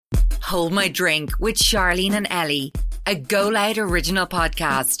Hold My Drink with Charleen and Ellie, a Go Loud original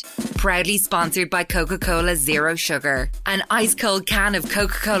podcast, proudly sponsored by Coca-Cola Zero Sugar. An ice cold can of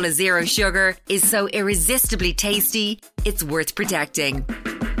Coca-Cola Zero Sugar is so irresistibly tasty, it's worth protecting.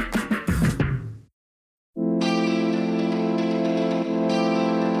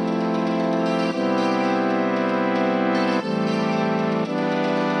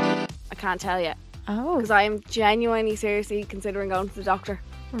 I can't tell you. Oh. Because I am genuinely, seriously considering going to the doctor.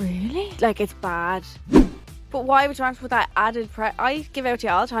 Really? Like, it's bad. But why would you want to put that added I give out to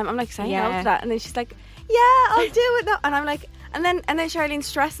you all the time. I'm like, saying no to that. And then she's like, yeah, I'll do it now. And I'm like, and then Charlene's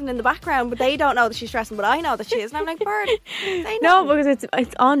stressing in the background, but they don't know that she's stressing, but I know that she is. And I'm like, Bird, say no. No, because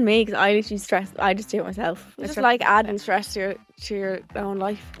it's on me, because I literally stress. I just do it myself. It's just like adding stress to your own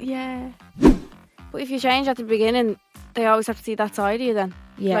life. Yeah. But if you change at the beginning, they always have to see that side of you then.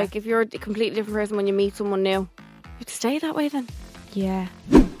 Yeah. Like, if you're a completely different person when you meet someone new, you have to stay that way then. Yeah.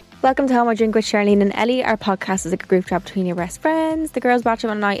 Welcome to Hold My Drink with Charleen and Ellie. Our podcast is like a group chat between your best friends. The girls batch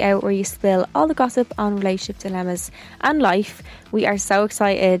on a night out where you spill all the gossip on relationship dilemmas and life. We are so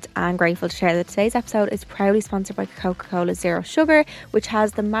excited and grateful to share that today's episode is proudly sponsored by Coca-Cola Zero Sugar, which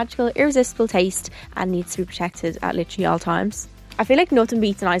has the magical, irresistible taste and needs to be protected at literally all times. I feel like nothing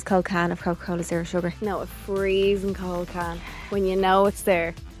beats an ice cold can of Coca-Cola Zero Sugar. No, a freezing cold can when you know it's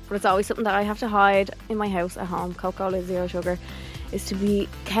there. But it's always something that I have to hide in my house at home. Coca-Cola Zero Sugar is to be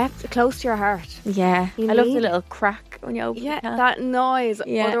kept close to your heart. Yeah. You I love need the little crack when you open Yeah, the can. that noise.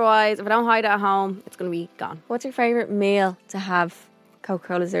 Yeah. Otherwise, if I don't hide it at home, it's going to be gone. What's your favourite meal to have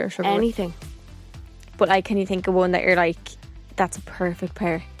Coca-Cola Zero Sugar with? Anything. But like, can you think of one that you're like, that's a perfect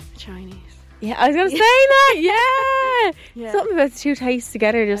pair? Chinese. Yeah, I was going to say that. Yeah. Yeah. Something about the two tastes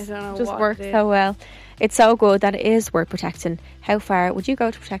together I just don't know what works it is. so well. It's so good that it is worth protecting. How far would you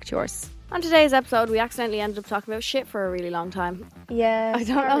go to protect yours? On today's episode, we accidentally ended up talking about shit for a really long time. Yeah. I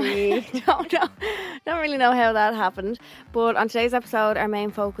don't know. Don't really know how that happened. But on today's episode, our main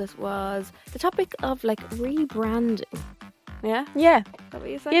focus was the topic of like rebranding. Yeah? Yeah. Is that what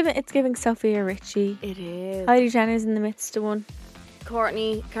you said? It's giving Sophia Richie. It is. Kylie Jenner's in the midst of one.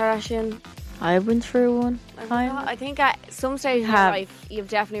 Kourtney Kardashian. I went through one. I think at some stage in your life, you've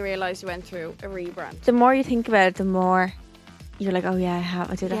definitely realised you went through a rebrand. The more you think about it, the more you're like, oh yeah,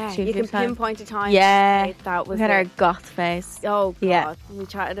 I did Yeah, actually. you can pinpoint a time. Yeah. That was We had it. our goth phase. Oh, God. Yeah. We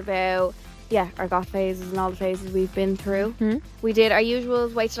chatted about, our goth phases and all the phases we've been through. Hmm? We did our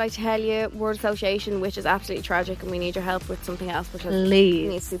usuals, wait till I tell you, word association, which is absolutely tragic, and we need your help with something else, which Please.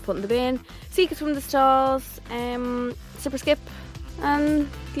 needs to be put in the bin. Secrets from the stalls, super skip, and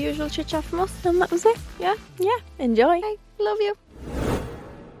the usual chit chat from us. And that was it. Yeah. Yeah. Enjoy. Okay, love you.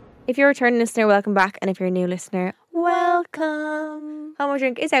 If you're a returning listener, welcome back. And if you're a new listener, welcome. Hold My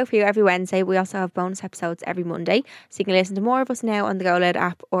Drink is out for you every Wednesday. We also have bonus episodes every Monday. So you can listen to more of us now on the Go Loud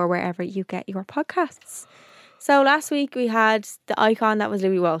app or wherever you get your podcasts. So last week we had the icon that was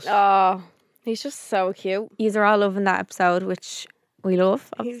Louis Walsh. Oh, he's just so cute. Yous are all loving that episode, which we love,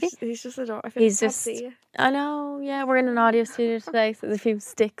 obviously. He's just adorable. He's just, I know, yeah, we're in an audio studio today, so there's a few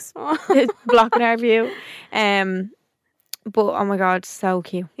sticks blocking our view. But oh my God, so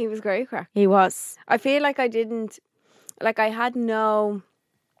cute. He was great crack. He was. I feel like I didn't have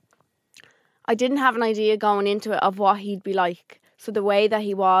an idea going into it of what he'd be like. So the way that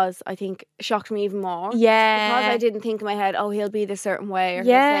he was, I think, shocked me even more. Yeah. Because I didn't think in my head, oh, he'll be this certain way or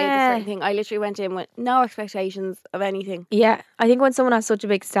he'll say this certain thing. I literally went in with no expectations of anything. Yeah. I think when someone has such a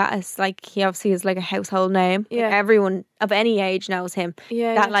big status, like he obviously is like a household name. Yeah. Like everyone of any age knows him.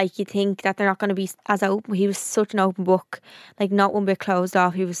 Yeah. That like you think that they're not going to be as open. He was such an open book. Like not one bit closed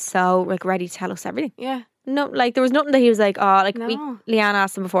off. He was so like ready to tell us everything. Yeah. No, like there was nothing that he was like, oh, like No. Leanne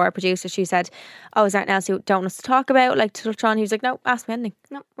asked him before, our producer, she said, oh, is there anything else you don't want us to talk about, like to touch on? He was like, no, ask me anything.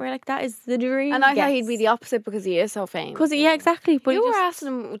 No. We're like, that is the dream. And I thought he'd be the opposite because he is so famous. Because, yeah, exactly. But You he were just, asking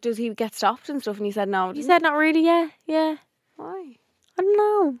him, does he get stopped and stuff? And he said no. he said, not really, yeah. Why? I don't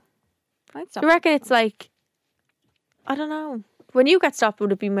know. I'd Do stop. you reckon it's like, I don't know. When you get stopped,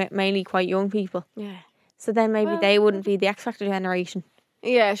 would it be mainly quite young people? Yeah. So then maybe they wouldn't be the X Factor generation.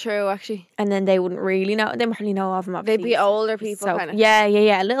 Yeah, true, actually. And then they wouldn't really know. They hardly know of him, obviously. They'd be older people, So, kind of. yeah.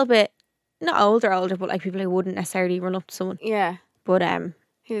 A little bit, not older, but like people who wouldn't necessarily run up to someone. Yeah. But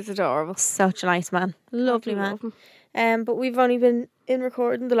He was adorable. such a nice man. Lovely man. Love him. But we've only been in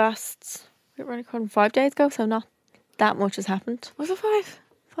recording we were recording 5 days ago, so not that much has happened. Was it 5?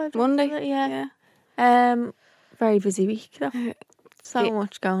 5 days, Monday? was it? Yeah. Very busy week though. So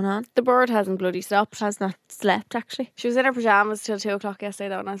much going on. The bird hasn't bloody stopped. Has not slept actually. She was in her pyjamas till 2 o'clock yesterday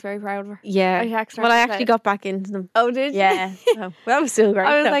though, and I was very proud of her. Yeah. I texted her Well, I and actually said- got back into them. Oh, did you? Yeah. So, that was still great.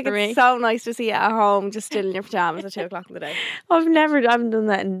 I was though, like, for me. it's so nice to see you at home, just still in your pyjamas at 2 o'clock in the day. I haven't done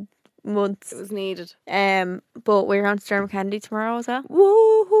that in months. It was needed. But we're on to Dermot Kennedy tomorrow as well.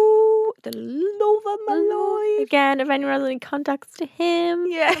 Woohoo! The love of my life. Again, if anyone has any contacts to him,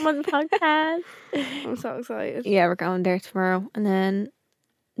 Yeah. come on the podcast. I'm so excited. Yeah, we're going there tomorrow, and then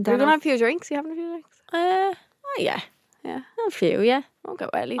We're gonna have a few drinks. You having a few drinks? Yeah, Yeah. a few. Yeah, Won't go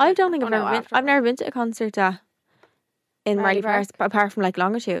well. I don't think I've never been to a concert in Marley Park apart from like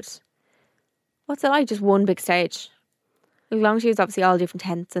Longitude. What's it like? Just one big stage. Like Longitude's obviously all different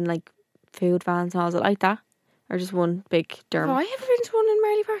tents and like food vans and all. Is it like that, or just one big Have Dermot? I ever been to one in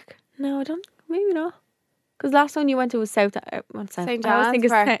Marley Park? No, I don't. Maybe not. Because last one you went to was South. What's that? St. I always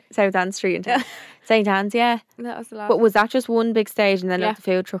think Anne's it's South Anne Street in town. St. Anne's, yeah. That was the last. But was that just one big stage and then like the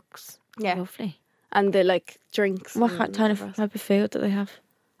food trucks? Yeah. Lovely. And the like drinks. What and kind whatever of else. type of food do they have?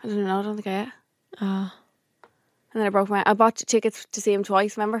 I don't know. I don't think I ate. Oh. And then I bought tickets to see him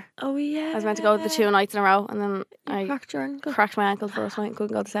twice. Remember? Oh yeah. I was meant to go the 2 nights in a row, and then I cracked your ankle. cracked my ankle first night and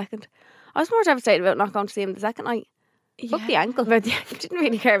couldn't go the second. I was more devastated about not going to see him the second night. Fuck the ankle. But Didn't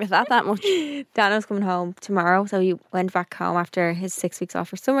really care about that much. Dano's coming home tomorrow, so he went back home after his 6 weeks off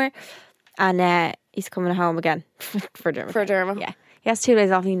for summer, and he's coming home again for Dermot. For Dermot. Yeah, he has 2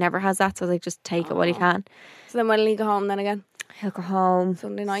 days off. And he never has that, so like just take it while he can. So then when will he go home then again? He'll go home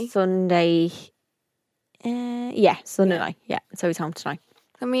Sunday night? Sunday night. Yeah, so he's home tonight.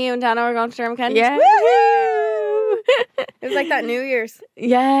 So me, you and Dano are going to Dermot Kennedy? Yeah. Woohoo! It was like that New Year's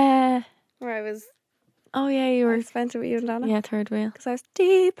Yeah. where I was. Oh yeah, you were. I spent it with you and Dano. Yeah, third wheel. Because I was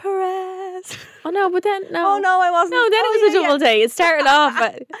depressed. Oh no, but then no. Oh no, I wasn't. No, then it was a double day. It started off.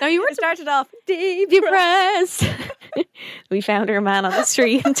 No, you It started off depressed. We found her man on the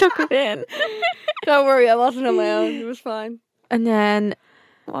street and took it in. Don't worry, I wasn't on my own. It was fine. And then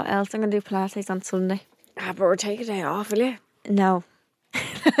what else? I'm gonna do Pilates on Sunday. But we're taking a day off, will you? No.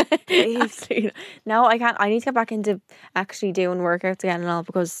 Absolutely not. No, I can't. I need to get back into actually doing workouts again and all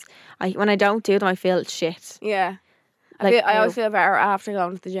because when I don't do them, I feel shit. Yeah. Like, I always feel better after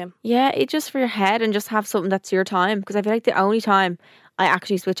going to the gym. Yeah, it's just for your head and just have something that's your time because I feel like the only time I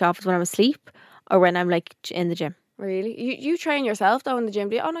actually switch off is when I'm asleep or when I'm like in the gym. Really? You train yourself though in the gym,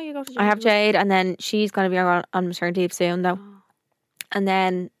 do you? Oh no, you go to the gym. I have Jade and then she's going to be on maternity leave soon though. And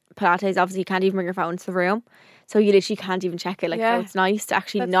then Pilates, obviously you can't even bring your phone into the room. So you literally can't even check it. Like, so it's nice to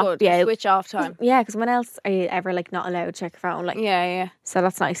actually that's not good. be out. Switch off time. Yeah, because when else are you ever like not allowed to check your phone? Like, Yeah. so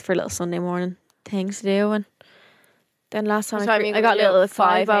that's nice for a little Sunday morning things to do. And then last time What time I you got a gonna do little it?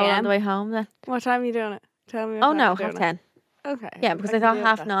 5 5 on a.m.? the way home then. What time are you doing it? Tell me. Oh no, 10:30. Okay. Yeah, because I can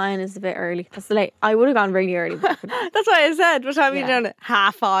thought do 9:30 is a bit early. That's late. I would have gone really early. But That's why I said. What time are you Yeah. doing it?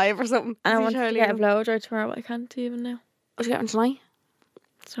 5:30 or something. and I See want to Charlie get a go. blow dry tomorrow, but I can't even now. What you getting tonight?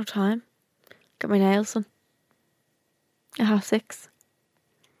 There's no time. Get my nails done. At 6:30.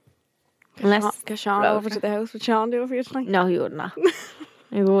 Unless Get Sean blow over dry. to the house. Would Sean do it for you tonight? No, he would not.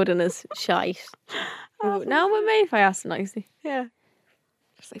 He wouldn't. Is shite. No, but maybe if I asked him nicely. Yeah.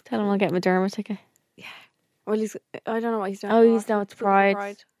 Just like Tell him I'll get my Dermot ticket. Well, I don't know what he's doing. Oh, he's now it's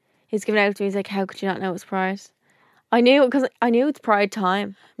Pride. He's giving it out to me. He's like, how could you not know it's Pride? I knew because I knew it's Pride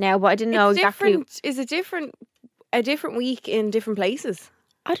time now, but I didn't know exactly. Is it a different week in different places?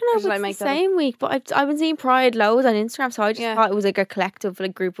 I don't know if did I it's make the that up? same week, but I've been seeing Pride loads on Instagram, so I just Yeah. thought it was like a collective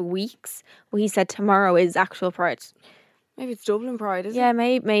like group of weeks. Well, he said tomorrow is actual Pride. Maybe it's Dublin Pride, isn't Yeah,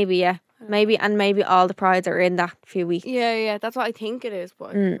 it? maybe, yeah. Maybe all the Prides are in that few weeks. Yeah. That's what I think it is, but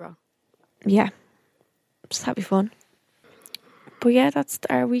I could be wrong. Yeah. Just that'd be fun. But yeah, that's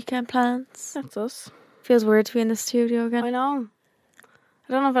our weekend plans. That's us. Feels weird to be in the studio again. I know.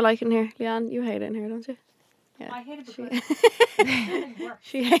 I don't know if I like it in here. Leanne, you hate it in here, don't you? Yeah. I hate it because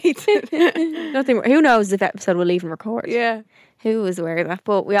She hates it. Nothing. Who knows if episode will even record? Yeah. Who was aware of that?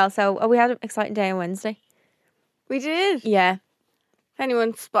 But we also we had an exciting day on Wednesday. We did. Yeah.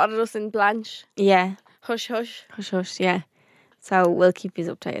 Anyone spotted us in Blanche? Yeah. Hush, hush. Hush hush. Yeah. So we'll keep you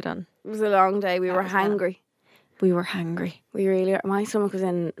updated on. It was a long day. We were was well. hangry. We were hungry. We really are. My stomach was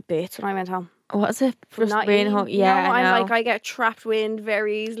in bits when I went home. What was it? From Just not being eating. home. Yeah, No, I know. I get trapped wind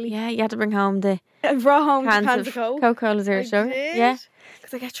very easily. Yeah, you had to bring home the I brought home cans cans of of Coke. Coca-Cola Zero Sugar. Yeah.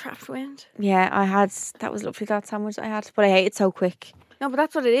 Because I get trapped wind. Yeah, I had that was lovely that sandwich I had, but I ate it so quick. No, but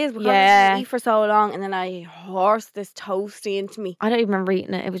that's what it is. Because Yeah. I eat for so long and then I horsed this toasty into me. I don't even remember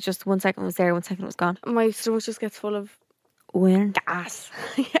eating it. It was just 1 second it was there, 1 second it was gone. My stomach just gets full of Wind. gas.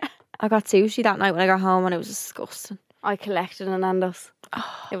 Yeah. I got sushi that night when I got home and it was disgusting. I collected an Nando's.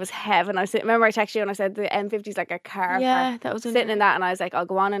 It was heaven. Remember I texted you and I said the M50 is like a car Yeah, park. that was Sitting in that and I was like, I'll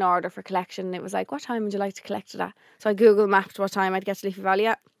go on an order for collection. And it was like, what time would you like to collect it at? So I Google mapped what time I'd get to Leafy Valley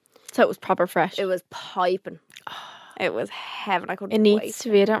at. So it was proper fresh. It was piping. It was heaven. I couldn't It needs wait. to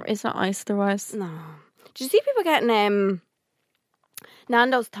be. It's not ice otherwise. No. Did you see people getting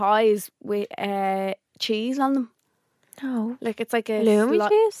Nando's thighs with cheese on them. No. Like it's like a Halloumi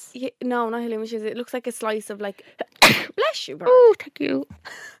cheese? Yeah, no, not halloumi cheese. It looks like a slice of like bless you, bird. Oh, thank you.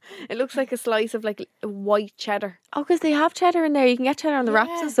 It looks like a slice of like white cheddar. Oh, because they have cheddar in there. You can get cheddar on the wraps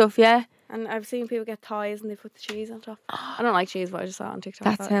Yeah. and stuff, yeah. And I've seen people get thighs and they put the cheese on top. I don't like cheese, but I just saw it on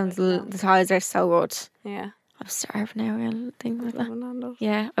TikTok. That sounds... The thighs are so good. Yeah. I'm starving now. I'll think about that. Nando's.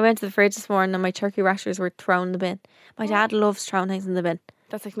 Yeah, I went to the fridge this morning and my turkey rashers were thrown in the bin. My dad loves throwing things in the bin.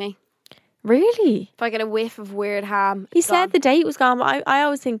 That's like me. Really? If I get a whiff of weird ham, He it's said gone. the date was gone, but I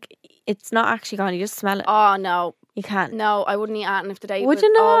always think it's not actually gone. You just smell it. Oh no, You can't. no, I wouldn't eat it if the day. Would was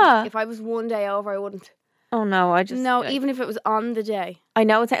you not? If I was one day over, I wouldn't. Oh no, I just... No, even if it was on the day. I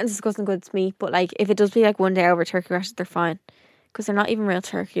know it sounds disgusting good to meat, but like if it does be like one day over turkey rashers, they're fine. Because they're not even real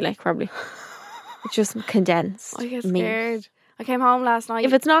turkey, like probably. It's just condensed I get meat. scared. I came home last night.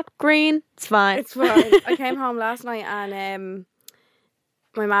 If it's not green, it's fine. It's fine. I came home last night and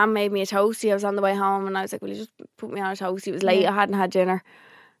my mum made me a toastie. I was on the way home and I was like, will you just put me on a toastie? It was late. I hadn't had dinner.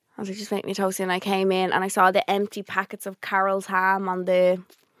 I was like, just make me a toastie. And I came in and I saw the empty packets of Carol's ham on the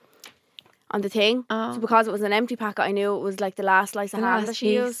thing. Oh. So because it was an empty packet, I knew it was like the last slice of ham that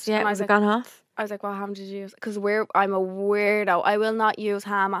she used. Yeah, and I was was it like, gone off? I was like, what ham did you use? Because I'm a weirdo. I will not use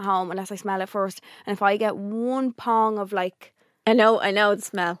ham at home unless I smell it first. And if I get one pong of like... I know the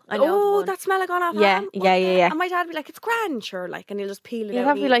smell. I know the Oh, one. that smell of gone off Yeah, ham. yeah. And my dad would be like, it's grand, sure, like, and he'll just peel it Yeah, out.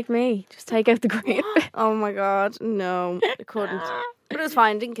 that'd be and eat like me. Just take out the green. it. Oh my God, no, I couldn't. But it was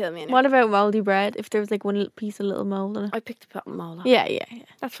fine, it didn't kill me anyway. What about mouldy bread? If there was like one little piece of little mould in it. I picked up a mole off. Yeah.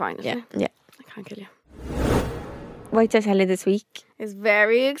 That's fine, isn't it? Yeah. I can't kill you. What did I tell you this week? It's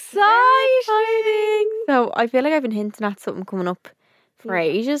very exciting. So I feel like I've been hinting at something coming up for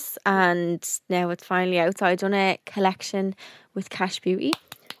ages, and now it's finally out. So I've done a collection with Cash Beauty.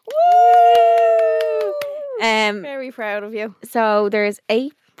 Woo! Um, Very proud of you. So there's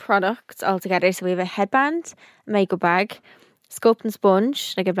 8 products altogether. So we have a headband, makeup bag, sculpting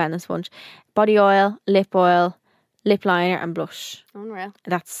sponge, like a blending sponge, body oil, lip liner, and blush. Unreal.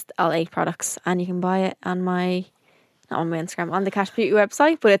 That's all 8 products, and you can buy it on my... Not on my Instagram, on the Cash Beauty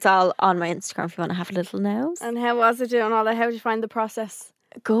website, but it's all on my Instagram if you want to have a little nose. And how was it doing all that? How did you find the process?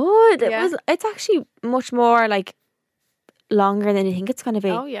 Good. Yeah. It's actually much more like longer than you think it's going to be.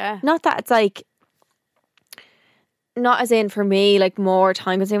 Oh yeah. Not that it's like, not as in for me like more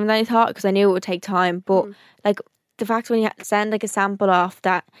time consuming than I thought, because I knew it would take time, but like the fact when you send like a sample off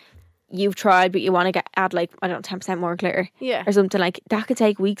that you've tried but you want to add like, I don't know, 10% more glitter Yeah. or something, like that could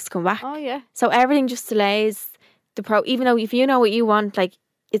take weeks to come back. Oh yeah. So everything just delays the even though if you know what you want, like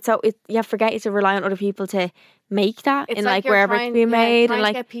you forget you have to rely on other people to make that It's in like you're wherever trying, it's being made, trying and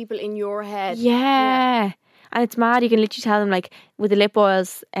like to get people in your head. yeah. And it's mad. You can literally tell them like with the lip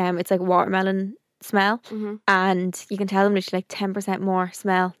oils, it's like watermelon smell, and you can tell them literally like 10% more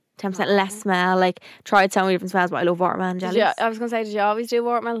smell, 10% less smell. Like tried so many different smells, but I love watermelon jellies. I was gonna say, did you always do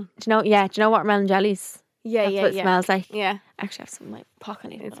watermelon? Do you know? Yeah. Do you know watermelon jellies? Yeah, That's what it smells like. Yeah, Actually, I have some in my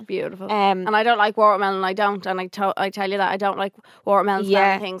pocket. it's beautiful. And And I don't like watermelon. I don't, and I tell you that I don't like watermelon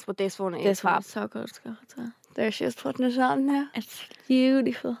smelling things. But this one is this fab. one's so good as well. There she is putting it on now It's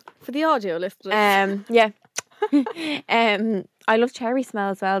beautiful. for the audio listeners. Yeah. I love cherry smell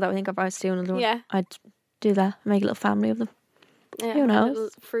as well. That I think if I was doing another one, Yeah. I'd do that. Make a little family of them. Yeah, who my knows? little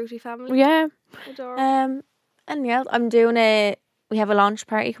fruity family. Yeah. Adorable. And yeah, we have a launch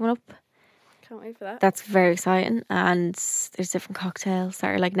party coming up. Can't wait for that. That's very exciting, and there's different cocktails that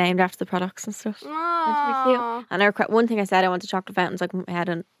are like named after the products and stuff. That'd be Aww. cute. And one thing I said I wanted chocolate fountains, like my head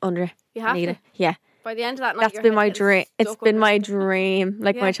and under it. You have Need to. it. Yeah, By the end of that night, that's your been head my gets dream. It's stuck been under my it. dream,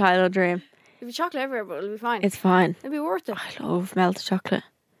 like Yeah. my childhood dream. There'll be chocolate everywhere, but it'll be fine. It's fine. It'll be worth it. I love melted chocolate.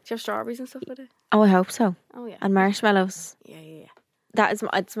 Do you have strawberries and stuff with it? Oh, I hope so. Oh yeah. And marshmallows. Yeah.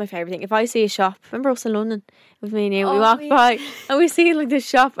 It's my favourite thing. If I see a shop, remember us in London with me and you, we Oh, walked yeah. by and we see like this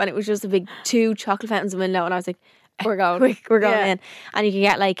shop, and it was just a big 2 chocolate fountains in the window, and I was like, We're going. quick, we're going Yeah. in. And you can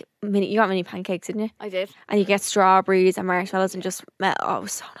get like you got mini pancakes, didn't you? I did. And you get strawberries and marshmallows and just it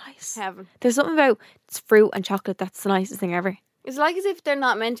was so nice. Heaven. There's something about fruit and chocolate that's the nicest thing ever. It's like as if they're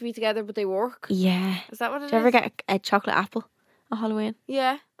not meant to be together, but they work. Yeah. Is that what it is? Do you ever get a chocolate apple on Halloween?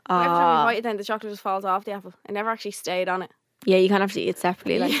 Yeah. Every time Ah. you bite it, then the chocolate just falls off the apple. It never actually stayed on it. Yeah, you can't have to eat it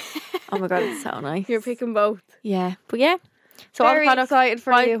separately. Like, oh my god, it's so nice. You're picking both. Yeah, but yeah. So Very all the products, excited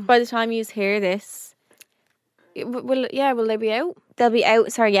for you. by the time you hear this, Will they be out? they'll be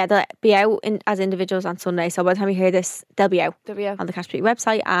out. Sorry, yeah, they'll be out as individuals on Sunday. So by the time you hear this, they'll be out They'll be out. on the Cash Beauty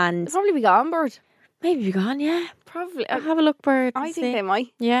website, and They'll probably be gone, Bird. maybe be gone. Yeah, Probably. I'll have a look, Bird. I and think see. they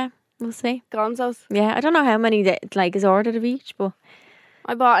might. Yeah, we'll see. Gonzos. Yeah, I don't know how many that like is ordered of each, but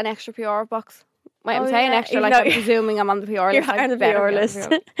I bought an extra PR box. Wait, I'm Oh, saying yeah, extra even like though I'm presuming I'm on the PR list. You're on the better PR be on list.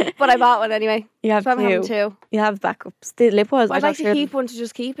 But I bought one anyway. You have So I'm having two. two. You have backups. The lip oils. I'd like to keep one to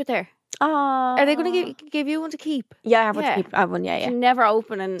just keep it there. Oh. Are they going to give you one to keep? Yeah, I have one Yeah. to keep. I have one. Yeah, To yeah. never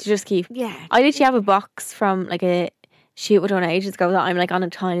open and To just keep. yeah. I literally have a box from like a shoot we done ages ago that I'm like on a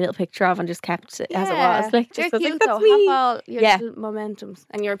tiny little picture of and just kept it as it was. Like, they're just was cute like, though. that's me. Have all your Yeah. little momentums,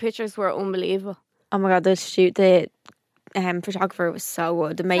 and your pictures were unbelievable. Oh my god, the shoot, the photographer was so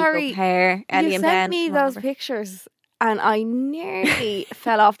good. The makeup, Sorry, hair, Ellie you and sent Ben. me come those over. pictures, and I nearly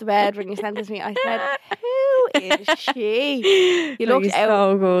fell off the bed when you sent it to me. I said, "Who is she?" You looked He's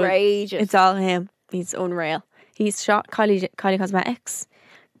so good. outrageous. It's all him. He's unreal. He's shot Kylie Cosmetics.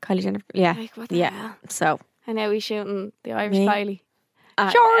 Kylie Jenner. Yeah. Like, what the Yeah. hell? So. And now he's shooting the Irish Me? Kylie.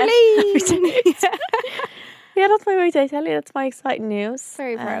 uh, Charleen! Yeah, that's my way to tell you. That's my exciting news.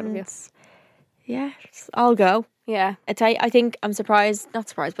 Very proud of you. And yeah, I'll go. Yeah. I think I'm surprised, not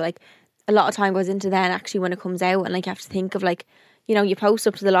surprised, but like a lot of time goes into then actually when it comes out, and like you have to think of like, you know, you post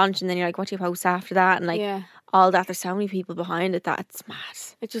up to the launch and then you're like, what do you post after that? And like Yeah. all that. There's so many people behind it that it's mad.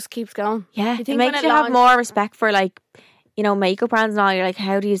 It just keeps going. Yeah, You it think when makes it you have launched- more respect for like, you know, makeup brands and all. You're like,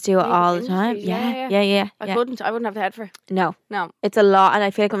 how do you do it Makeup all the time? industry, yeah. Yeah. I wouldn't have the head for it. No, No. it's a lot, and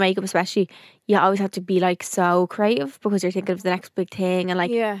I feel like with makeup especially, you always have to be like so creative because you're thinking of the next big thing, and like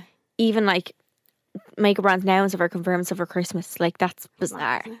Yeah. even like makeup brands now and stuff are confirmed stuff for Christmas. Like that's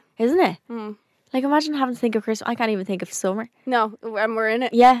bizarre, isn't it? Mm. Like imagine having to think of Christmas. I can't even think of summer. No, and we're in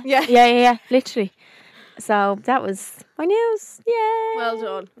it. Yeah, Yeah. yeah. Literally. So that was my news. Yeah. Well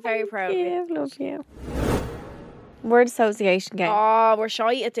done. Very proud of you. Yeah, love you. Word association game. Oh, we're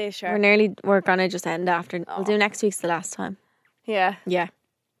shy at this, sure. We're gonna just end after. We'll do next week's the last time. Yeah. Yeah.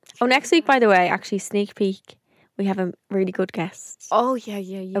 Oh, next week, by the way, actually, sneak peek. We have a really good guest. Oh, yeah.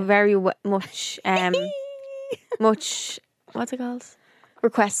 A very much, what's it called?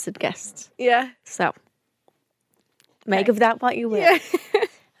 Requested guest. Yeah. So, make of that what you will. Yeah.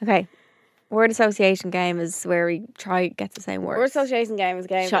 Okay. Word association game is where we try get the same words. Word association game is a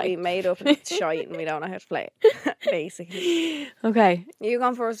game that Shite. we made up and it's shite and we don't know how to play it. Basically. Okay, You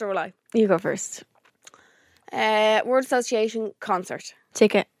gone first or will I? you go first. Word association concert.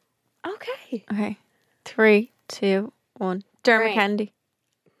 Ticket. Okay. Okay. 3, 2, 1. Dermot Rain. Kennedy.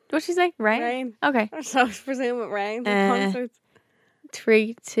 What'd she say? Rain? Rain. Okay. So I presume it rains at Uh, concerts.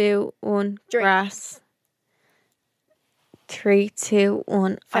 3, 2, 1. Drink. Grass. 3, 2,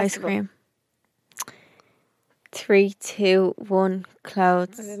 1. Ice Festival. cream. 3, 2, 1. I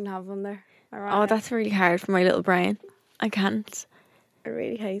Clothes. didn't have one there. Oh, that's really hard for my little brain. I can't. I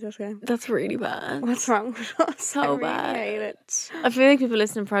really hate this game. That's really bad. What's wrong with us? So I really bad. hate it. I feel like people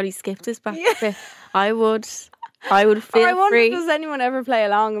listening probably skip this back. Yeah. bit. I would feel Or I wonder, free. does anyone ever play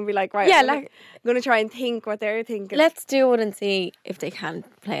along and be like, right, Yeah, I'm like- going to try and think what they're thinking. Let's do it and see if they can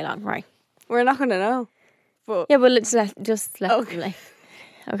play along. Right. We're not going to know. But Yeah, but let's let them Okay. play.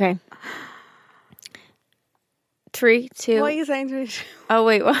 Okay. 3, 2. what are you saying to me? Oh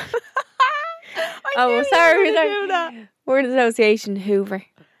wait, what? I knew you sorry. were gonna do that. Word association. Hoover.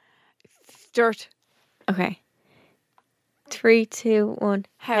 Dirt. Okay. 3, 2, 1.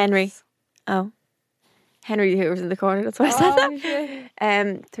 House. Henry. Oh. Henry Hoover's in the corner. That's why I said Oh, shit.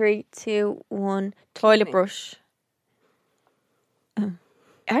 that. 3, 2, 1. Toilet brush.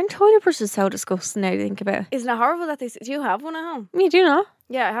 Aren't toilet brushes so disgusting now to think about? Isn't it horrible that they... Do you have one at home? You do not?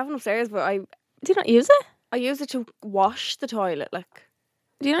 Yeah, I have one upstairs, but I Do you not use it? use it to wash the toilet, like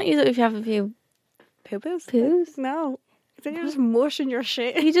Do you not use it if you have a few poo-poos. poos? No. Then you're just mushing your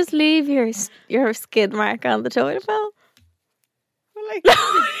shit. You just leave your skid mark on the toilet bowl. Like,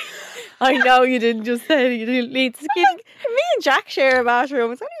 I know you didn't just say you didn't need skid. me and Jack share a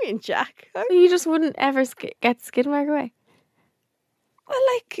bathroom. It's only me and Jack. You just wouldn't ever get the skid mark away. Well,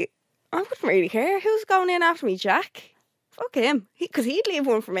 like, I wouldn't really care. Who's going in after me? Jack? Fuck him. Because he'd leave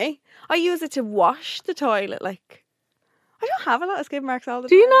one for me. I use it to wash the toilet, like. I don't have a lot of skid marks all the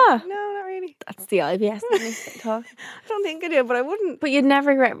Do time. you not? No, not really. That's the IBS in me talk. I don't think I do, but I wouldn't. But you've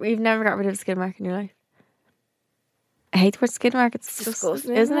never got rid of a skid mark in your life. I hate the word skid mark. It's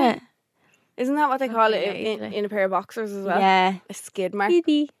disgusting, isn't it? Isn't that what they call it Okay, in a pair of boxers as well? Yeah. A skid mark.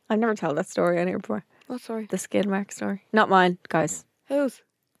 I've never told that story on here before. What story? The skid mark story. Not mine, guys. Whose?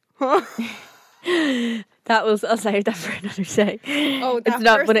 That was, I'll save that for another day. Oh, that it's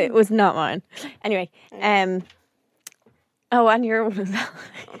not, but person? it was not mine. Anyway, oh, and your one as well.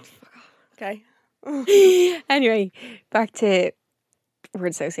 Okay. Anyway, back to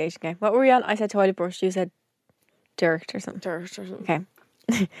word association game. What were we on? I said toilet brush. You said dirt or something. Dirt or something.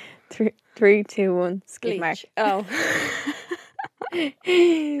 Okay. 3, 2, 1. Skid mark. Bleach. Oh.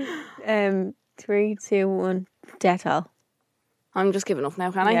 3, 2, 1. Dettol. I'm just giving up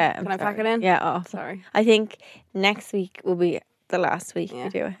now, can I? Yeah, Can I'm I pack sorry. it in? Yeah, awful. Sorry. I think next week will be the last week Yeah. we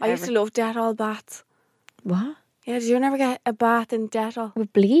do it. I used to love Dettol baths. What? Yeah, did you never get a bath in Dettol?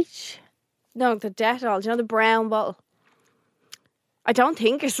 With bleach? No, the Dettol. Do you know the brown bottle? I don't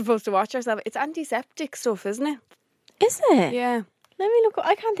think you're supposed to wash yourself. It's antiseptic stuff, isn't it? Is it? Yeah. Let me look.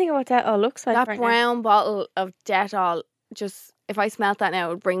 I can't think of what that all looks like. That right now. brown bottle of Dettol, just, if I smelt that now, it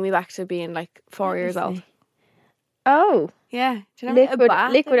would bring me back to being like 4 years Let me old. see. Oh, Yeah. Do you know a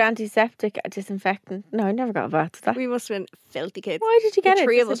bath? liquid antiseptic disinfectant. No, I never got a bath with that. We must have been filthy kids. Why did you get the it?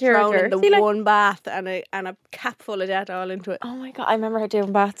 three of Just us that you're thrown in the dirty, like- one bath and a cap full of Dettol into it. Oh my god, I remember her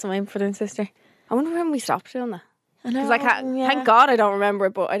doing baths with my brother and sister. I wonder when we stopped doing that. I know. Because I can't. yeah. Thank God I don't remember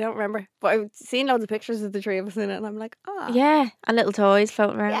it, but I don't remember. But I've seen loads of pictures of the three of us in it, and I'm like, Yeah, and little toys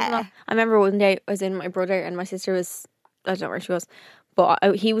floating around. and Yeah. all. I remember one day I was in my brother and my sister was, I don't know where she was, but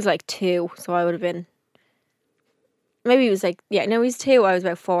he was like 2, so I would have been, maybe he was like, yeah, no, he was 2, I was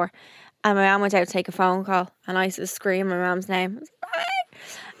about 4. And my mum went out to take a phone call and I used to scream my mum's name. I was like, "Hey!"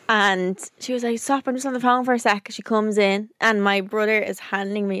 And she was like, stop, I'm just on the phone for a sec. She comes in and my brother is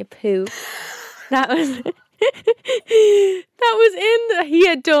handing me a poo. That was... he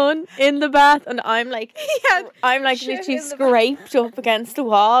had done in the bath, and I'm like shit literally in the scraped up against the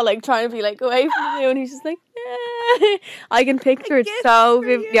wall, like trying to be like away from you, and he's just like, yeah. I can picture it so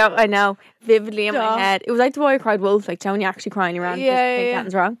vividly. Yeah, I know, vividly in my head. It was like the boy who cried wolf, like Tony actually crying around. Yeah.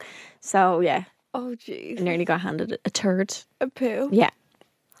 Something's wrong. So yeah, Oh jeez. I nearly got handed a turd. A poo. Yeah,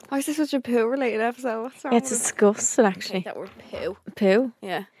 Why is this such a poo related episode? What's wrong? it's with it? disgusting I actually. hate that word poo. Poo.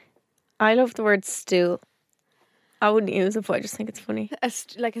 Yeah. I love the word stool. I wouldn't use it, but I just think it's funny.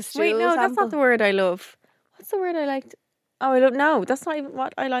 Like a stool. Wait, no, that's sample. not the word I love. What's the word I liked? Oh, I don't know. That's not even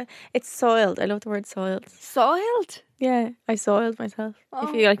what I like. It's soiled. I love the word soiled. Soiled. Yeah, I soiled myself.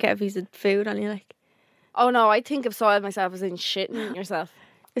 If you like get a piece of food on you, like, Oh no, I think of soiled myself as in shitting yourself.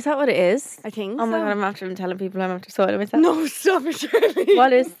 is that what it is? I think. Oh my so. god, I'm after telling people I'm after soiling myself. No, stop it, Shirley.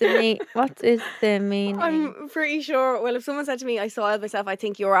 What is the meaning? I'm pretty sure. Well, if someone said to me, "I soiled myself," I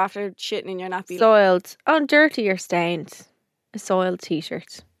think you're after shitting in your nappy. Soiled. Oh, dirty or stained. A soiled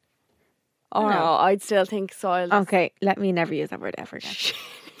t-shirt. Oh no, I'd still think soiled. Okay, let me never use that word ever again.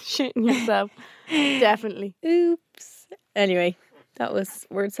 Shitting yourself. Definitely. Oops. Anyway, that was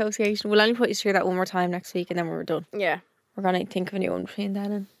word association. We'll only put you through that one more time next week and then we're done. Yeah. We're going to think of a new one between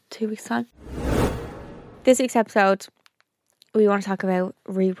then and 2 weeks' time. This week's episode, we want to talk about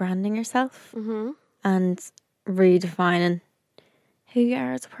rebranding yourself and redefining who you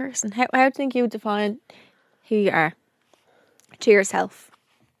are as a person. How do you think you would define who you are to yourself?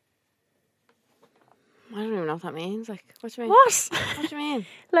 I don't even know what that means. Like, what do you mean? What? What do you mean?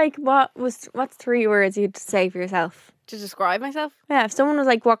 Like, what's 3 words you'd say for yourself? To describe myself? Yeah, if someone was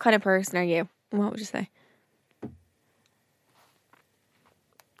like, what kind of person are you? What would you say?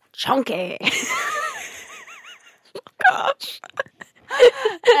 Chunky. Gosh.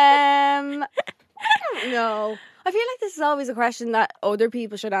 I don't know. I feel like this is always a question that other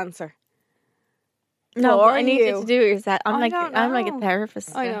people should answer. No, For but I need you you. to do it yourself. I'm I like don't I'm like a know.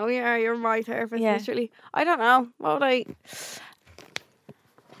 therapist. I know, yeah, you're my therapist, Yeah. literally. I don't know. What would I...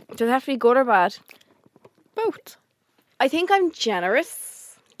 Does it have to be good or bad? Both. I think I'm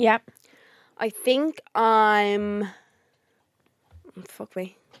generous. Yeah. I think I'm... Fuck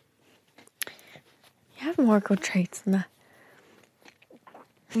me. You have more good traits than that.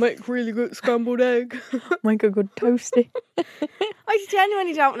 Make really good scrambled egg. Make a good toasty. I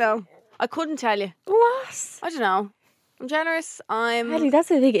genuinely don't know. I couldn't tell you. What? I don't know. I'm generous. Ellie, that's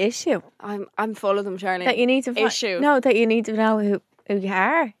a big issue. I'm full of them, Charlie. That you need to Issue. No, that you need to know who you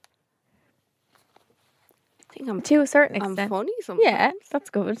are. I think I'm To a certain I'm extent. funny sometimes. Yeah, that's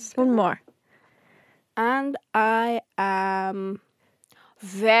good. One more. And I am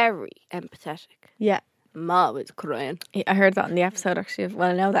very empathetic. Yeah. Ma was crying. I heard that on the episode actually. Well,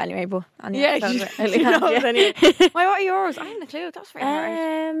 I know that anyway, but on the Yeah, episode. she knows anyway. Why, what are yours? I haven't a clue. That's very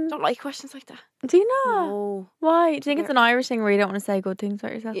hard. Don't like questions like that. Do you know? No. Why? Do you think it's an Irish thing where you don't want to say good things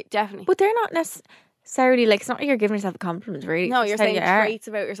about yourself? Yeah, definitely. But they're not necessarily like, it's not like you're giving yourself a compliment, really. No, It's you're how saying you are. traits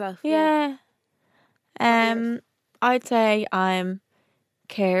about yourself. Yeah. I'd say I'm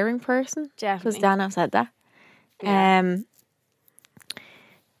caring person. Because Definitely. Dana said that. Yeah.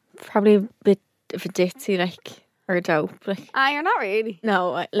 Probably a bit of a ditzy, like, or a dope, like. You're not really.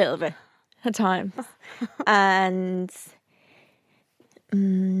 No, a little bit at times. And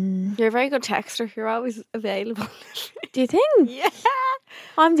You're a very good texter. You're always available. do you think? Yeah.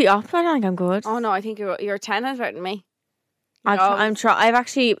 I'm the opposite. I don't think I'm good. Oh no, I think you're 10 times better than me. I'm I've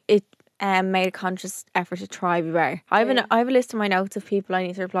actually made a conscious effort to try to be better. I have a list of my notes of people I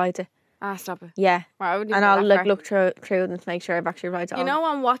need to reply to. Stop it. Yeah. Right, I wouldn't And even go I'll that like far. look through them to make sure I've actually replied to all. You know,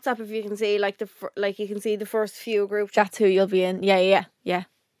 on WhatsApp, if you can see like you can see the first few group chats that's who you'll be in. Yeah.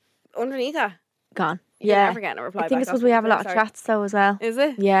 underneath that. Gone. You're Yeah. never getting a reply I think back. it's because we have a lot of chats though as well. Is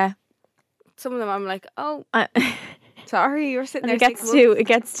it? Yeah. Some of them I'm like, oh, And sorry, you're sitting it there.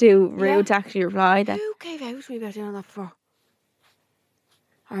 gets too rude to actually reply then. Who gave out to me about doing that before?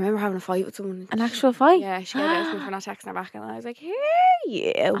 I remember having a fight with someone. An actual fight? Yeah, she gave out to me for not texting her back, and I was like, "Here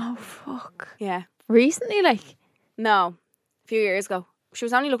you." Oh fuck. Yeah. Recently, like. No, a few years ago. She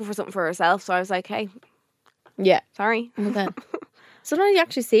was only looking for something for herself, so I was like, "Hey, Yeah. sorry." Well then. Sometimes you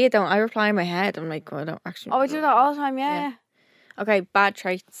actually see it, don't I? reply in my head. I'm like, I don't actually. Oh, I do that all the time. Yeah. Okay, bad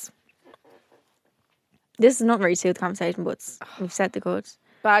traits. This is not really to do with the conversation, but we've said the good.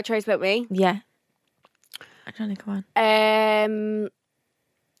 Bad traits about me. Yeah. I don't think, come on.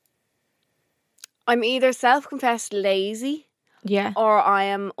 I'm either self-confessed lazy Yeah. or I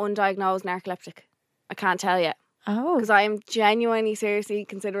am undiagnosed narcoleptic. I can't tell yet Oh. because I am genuinely, seriously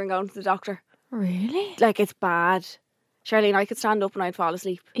considering going to the doctor. Really? Like, it's bad. Charlene, I could stand up and I'd fall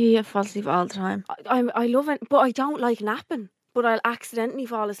asleep. You fall asleep all the time. I love it, but I don't like napping. But I'll accidentally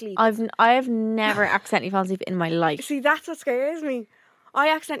fall asleep. I have never accidentally fallen asleep in my life. See, that's what scares me. I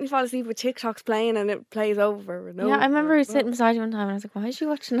accidentally fall asleep with TikToks playing and it plays over and over. Yeah, I remember sitting beside you one time and I was like, why is she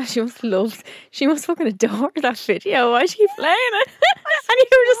watching that? She must fucking adore that video. Why is she playing it? And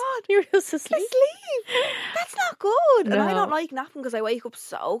you were just asleep. That's not good. And I No. don't like napping because I wake up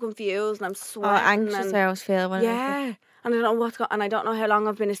so confused and I'm Oh, sweating. anxious and, I always feel when yeah. And I don't know what's going and I don't know how long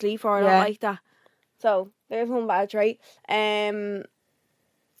I've been asleep for. I Yeah. don't like that. So, there's one bad trait. Very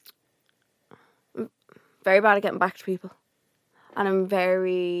bad at getting back to people. And I'm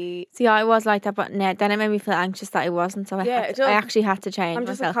very... See, I was like that, but then it made me feel anxious that I wasn't. So Yeah, it does. I actually had to change I'm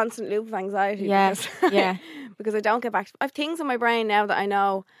just myself. a constant loop of anxiety. Yeah, Because, yeah. because I don't get back. I have things in my brain now that I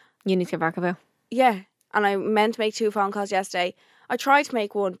know. You need to get back about. Yeah. And I meant to make 2 phone calls yesterday. I tried to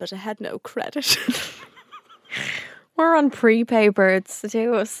make one, but I had no credit. We're on prepay birds, the two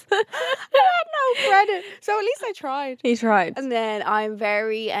of us. I had no credit. So at least I tried. He tried. And then I'm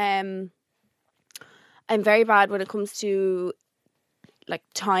very bad when it comes to like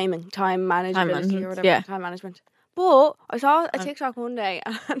time management or whatever. yeah. Time management. But I saw a TikTok one day,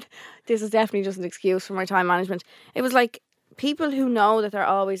 and this is definitely just an excuse for my time management. It was like people who know that they're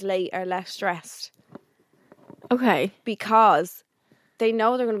always late are less stressed Okay. because they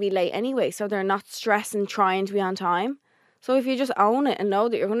know they're going to be late anyway, so they're not stressing trying to be on time. So if you just own it and know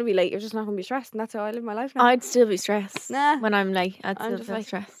that you're going to be late, you're just not going to be stressed, and that's how I live my life now. I'd still be stressed. Nah. When I'm late, I'd I'm still just feel like-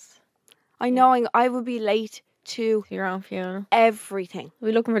 stressed. I know I would be late to To your own funeral. everything.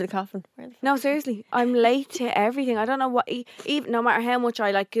 We're looking for the coffin. Where the No, seriously, I'm late to everything. I don't know what, even no matter how much I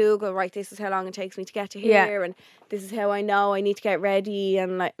like Google, right, this is how long it takes me to get to Yeah. here, and this is how I know I need to get ready,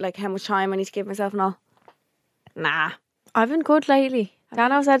 and like how much time I need to give myself and all. Nah. I've been good lately.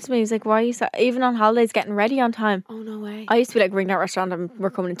 Dano said to me, he's like, why are you even on holidays getting ready on time? Oh, no way. I used to be like, ring that restaurant and we're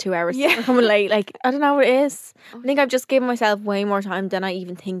coming in 2 hours. Yeah. We're coming late. Like, I don't know what it is. I think I've just given myself way more time than I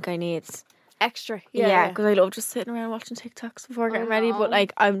even think I need. Extra. Yeah, Yeah. because I love just sitting around watching TikToks before getting ready. know. But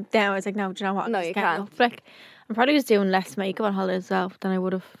like, I'm down. I was like, no, do you know what? I'm No, just you getting can't. up. Like, I'm probably just doing less makeup on holidays as well than I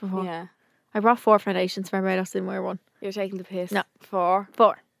would have before. Yeah. I brought 4 foundations for Barbados, didn't wear one. You're taking the piss. No. 4.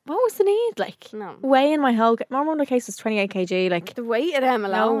 4. What was the need? Like, No. weighing my whole. My one of the case was 28 kg. Like, The weight of them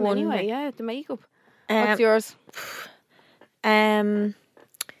alone, wonder. anyway. Yeah, the makeup. um, What's yours?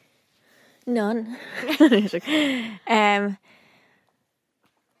 None.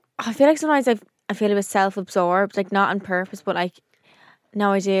 I feel like sometimes I feel a bit self-absorbed, like not on purpose, but like,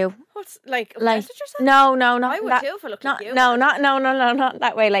 no, I do. What's like Like, message yourself? no, not I would that. too if I looked Not, like you. no, not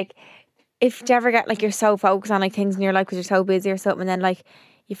that way. Like, if you ever get like you're so focused on like things in your life because you're so busy or something, and then like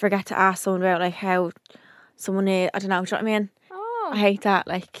you forget to ask someone about like how someone is. I don't know. Do you know what I mean? Oh, I hate that.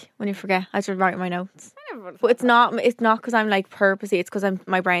 Like when you forget, I just write in my notes. I never would have But it's not because I'm like purposely. It's because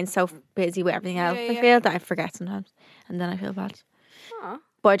my brain's so busy with everything else. yeah. I feel that I forget sometimes, and then I feel bad. Aw.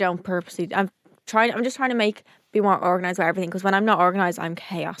 But I don't purposely. I'm just trying to be more organised with everything. Because when I'm not organised, I'm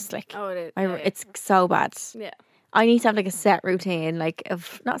chaos. Like Oh, it is. it's so bad. Yeah. I need to have like a set routine, like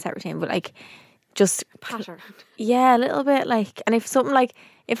of not set routine, but like just Pattern. yeah, a little bit like. And if something like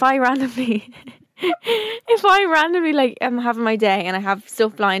if I randomly like am having my day and I have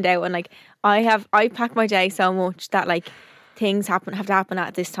stuff lined out and like I pack my day so much that like things have to happen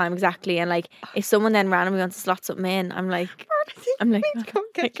at this time exactly, and like if someone then randomly wants to slot something in, I'm like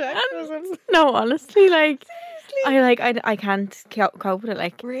no, honestly, like I can't cope with it.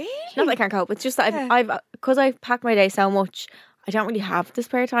 Like Really? not that I can't cope. It's just that I've because I pack my day so much, I don't really have the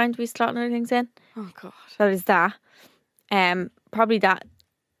spare time to be slotting other things in. Oh God. So there's that. Probably that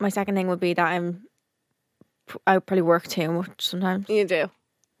my second thing would be that I probably work too much sometimes. You do.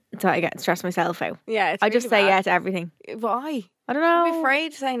 So I get stressed myself out. Yeah, it's I just really say bad. yeah to everything. Why? I don't know. I'm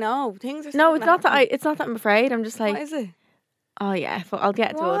afraid to say no. Things are No, it's not that. happen. It's not that I'm afraid. I'm just like, What is it? oh yeah, but I'll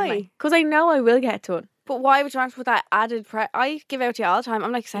get to Why? it. Because I know I will get to it. But why would you want to put that added I give out to you all the time.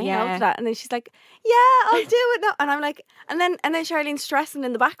 I'm like saying no Yeah. to that, and then she's like, "Yeah, I'll do it now." And I'm like, and then Charlene's stressing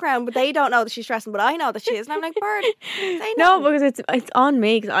in the background, but they don't know that she's stressing, but I know that she is. And I'm like, "Bird, say No, no." because it's on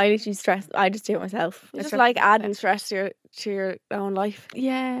me. Because I literally stress. I just do it myself. You I just stress like myself adding out. stress to your own life.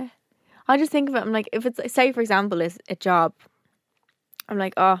 Yeah. I just think of it. I'm like, if it's say for example, is a job. I'm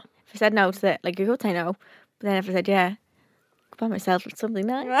like, oh, if I said no to it, like you could say no, but then if I said yeah, I'd buy myself something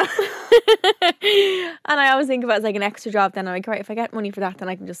nice. And I always think of it as like an extra job. Then I'm like, right, if I get money for that, then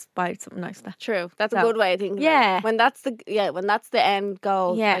I can just buy something nice for that. True, that's a So, good way of thinking. yeah. About it. When that's the end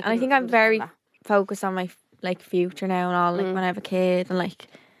goal. Yeah, and I think I'm very understand focused on my like future now and all. Like when I have a kid and like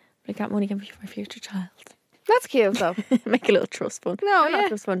that money can be for my future child. that. That's cute though. Make a little trust fund. No, Not yeah.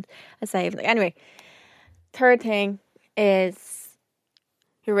 trust fund. I save. Anyway, third thing is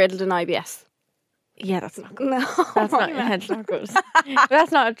You're riddled in IBS. yeah, that's not good. No, That's not good. But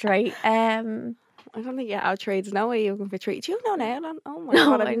that's not a trait. I don't think you have trades. No way you can fit treats. You have no nail on. Oh my No,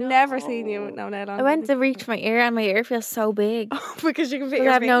 god, I I've know. never seen you with no nail on. I went to reach my ear and my ear feels so big. because you can fit Because your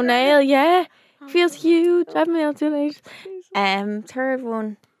I have no finger. nail. Yeah, feels huge. I haven't been able to do it. Third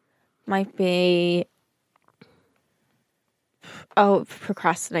one might be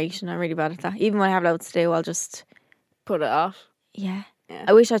procrastination. I'm really bad at that. Even when I have loads to do, I'll just Put it off. yeah. Yeah.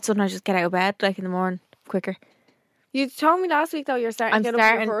 I wish I'd sometimes just get out of bed like in the morning quicker. You told me last week though you're starting I'm to get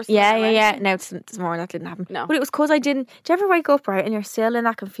starting. up for your first Yeah. medication. Now this morning that didn't happen. No. But it was because I didn't. Do you ever wake up right and you're still in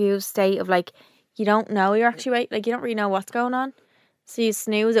that confused state of like you don't know you're actually awake, like you don't really know what's going on, so you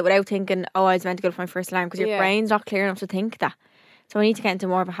snooze it without thinking, oh, I was meant to go for my first alarm because your Yeah. brain's not clear enough to think that. So I need to get into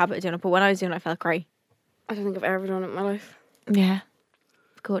more of a habit of doing it. But when I was doing it, I felt great. I don't think I've ever done it in my life. Yeah.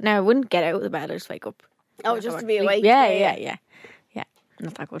 Good. Now I wouldn't get out of the bed. I just wake up. Oh, Like, just I to be sleep. awake. Yeah.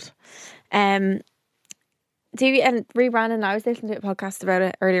 Not that good. Do you, and rebranding, I was listening to a podcast about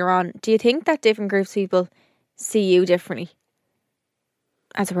it earlier on. Do you think that different groups of people see you differently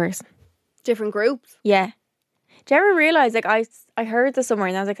as a person? Different groups. Yeah. Do you ever realise, like, I heard this somewhere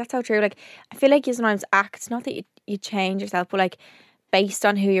and I was like, that's so true. Like, I feel like you sometimes act, not that you change yourself, but like based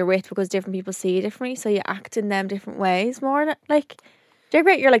on who you're with because different people see you differently. So you act in them different ways more. Like, do you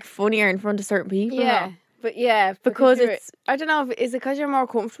ever get you're like funnier in front of certain people? Yeah. But yeah, Because you're- it's- I don't know. Is it because you're more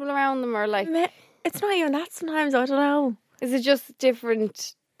comfortable around them, or like, It's not even that sometimes. I don't know. is it just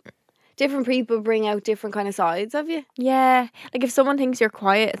different people bring out different kind of sides of you? Yeah. Like, if someone thinks you're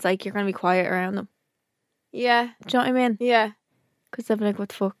quiet, it's like you're going to be quiet around them. Yeah, Do you know what I mean? yeah. Because they'll be like, what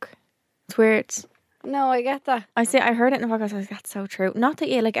the fuck? It's weird. No, I get that. I heard it in the podcast. I was like, that's so true. Not that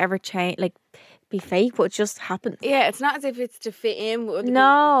you like ever change, like be fake, but it just happens. Yeah, it's not as if it's to fit in with other people,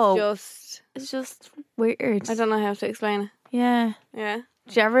 No. it's just It's just weird. I don't know how to explain it. Yeah. Yeah,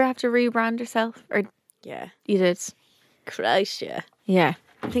 Did you ever have to rebrand yourself? Or yeah. you did? Christ, yeah. Yeah.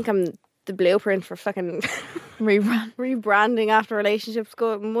 I think I'm the blueprint for fucking Rebrand. rebranding after relationships.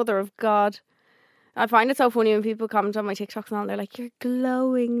 Good mother of God. I find it so funny when people comment on my TikToks and all. They're like, "You're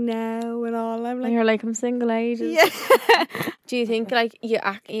glowing now," and all. I'm And like, you're like, I'm single ages. "Yeah." Do you think like you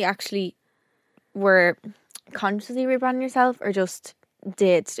actually were consciously rebranding yourself, or just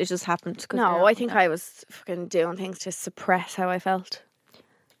did it just happened? 'Cause No, you're- I think I was fucking doing things to suppress how I felt.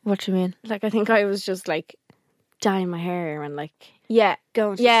 What do you mean? Like, I think I was just like dyeing my hair and like Yeah,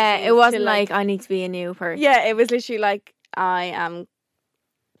 going. To yeah. things It wasn't to, like I need to be a new person. Yeah, it was literally like I am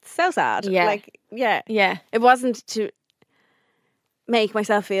so sad. Yeah. Like, yeah. Yeah. It wasn't to make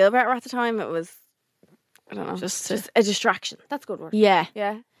myself feel better at the time. It was, I don't know, Just just to- a distraction. That's a good word. Yeah.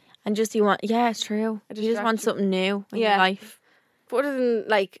 Yeah. And just you want, yeah, it's true. A You just want distraction. something new in Yeah. your life. But other than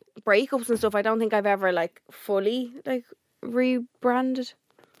like breakups and stuff, I don't think I've ever like fully like rebranded.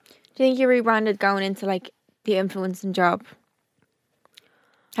 Do you think you rebranded going into like the influencing job?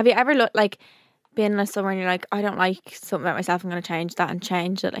 Have you ever looked like been like somewhere and you're like, I don't like something about myself, I'm going to change that, and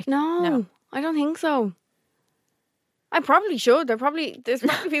change it? Like, No, I don't think so. I probably should. There's probably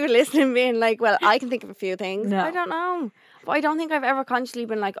people listening being like, well, I can think of a few things. No. I don't know. But I don't think I've ever consciously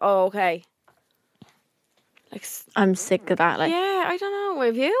been like, oh, okay. Like, I'm sick of that. Like, yeah, I don't know.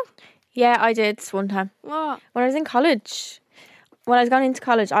 Have you? yeah, I did one time What? when I was in college. When I was going into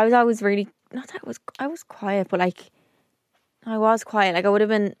college, I was always really not that I was quiet, but like I was quiet. Like I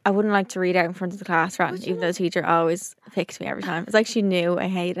wouldn't like to read out in front of the class, right? Even though the teacher always picked me every time. It's like she knew I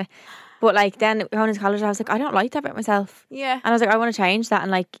hated it. But like then going into college, I was like, I don't like that about myself, Yeah. and I was like, I want to change that, and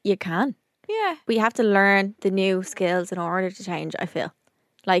like you can, Yeah. but you have to learn the new skills in order to change. I feel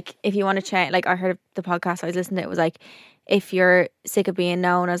Like, if you want to change, like, I heard the podcast I was listening to, it was like, if you're sick of being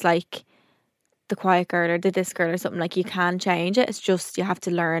known as like the quiet girl or the this girl or something, like, you can change it. It's just you have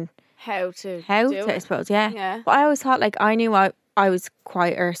to learn How to I suppose. Yeah. But I always thought, like, I knew I was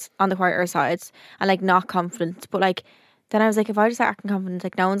quieter, on the quieter sides, and like not confident. But like then I was like, if I just start acting confident,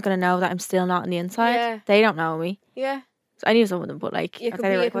 like, no one's gonna know that I'm still not on the inside. Yeah. They don't know me. Yeah. So I knew some of them, but like, You could they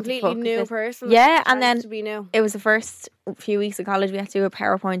be were a like, what the completely fuck is new this? person. Yeah, and then to be new. it was the first few weeks of college we had to do a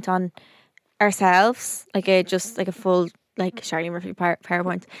PowerPoint on ourselves, like a full, like, Charlene Murphy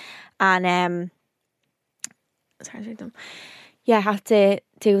PowerPoint, and sorry, I had to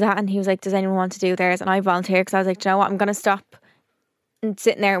do that, and he was like, does anyone want to do theirs? And I volunteered because I was like, do you know what, I'm gonna stop and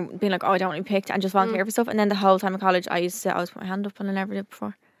sitting there being like, oh, I don't want to be picked, and just volunteer for stuff. And then the whole time of college I always put my hand up, and I never did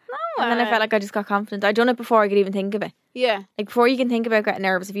before. And then I felt like I just got confident. I'd done it before I could even think of it. Yeah. Like, before you can think about getting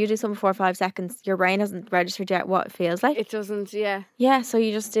nervous, if you do something for 5 seconds, your brain hasn't registered yet what it feels like. It doesn't, yeah. Yeah, so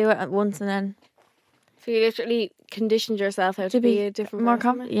you just do it at once, and then So you literally conditioned yourself how to be a different more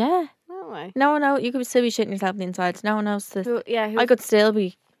person. confident. Yeah. No way. No, you could still be shitting yourself on the inside. No one knows this. I could still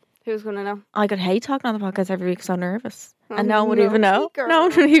be. Who's going to know? I could hate talking on the podcast every week, so nervous. Oh, And no one would even know. girl. No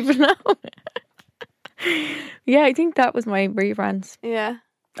one would even know. Yeah, I think that was my rebrand. Yeah.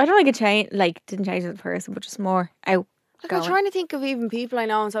 I don't think it didn't change as a person, but just more out. Like, I'm trying to think of even people I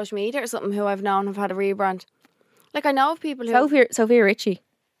know on social media or something who I've known have had a rebrand. Like, I know of people who... Sophia Richie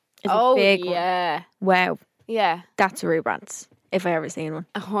is a big one. yeah. Wow. Yeah. That's a rebrand, if I ever seen one.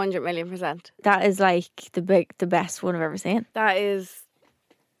 100,000,000%. That is like the best one I've ever seen. That is...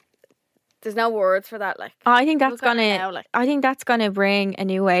 There's no words for that, like. I think that's Look at it gonna. now, like. I think that's gonna bring a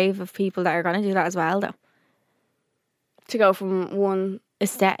new wave of people that are gonna do that as well, though. To go from one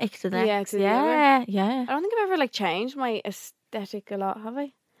Aesthetic to the next. Yeah, to the yeah. I don't think I've ever, like, changed my aesthetic a lot, have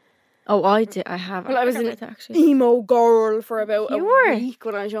I? Oh, I did. I have. Well, I was forgot an about that, actually. emo girl for about You a were? week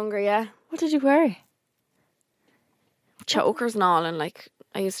when I was younger, yeah. What did you wear? Chokers and all, and, like,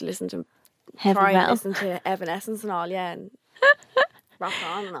 I used to listen to... Heavy try and metal. listen to Evanescence and all, yeah, and rock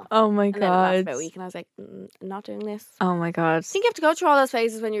on and all. Oh my And then it lasted god. about a week, and I was like, not doing this. Oh my god. I think you have to go through all those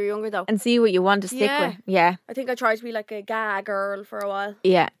phases when you're younger, though. And see what you want to stick Yeah. with. Yeah. I think I tried to be like a gag girl for a while.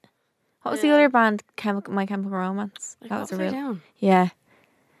 Yeah. What was the Yeah. other band? My Chemical Romance. Like, That was a upside real. down. Yeah.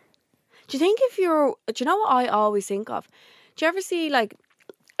 Do you think do you know what I always think of? Do you ever see, like,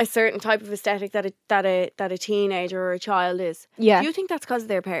 a certain type of aesthetic that a teenager or a child is? Yeah. Do you think that's because of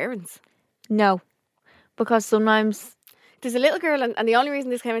their parents? No. Because sometimes. There's a little girl, and the only reason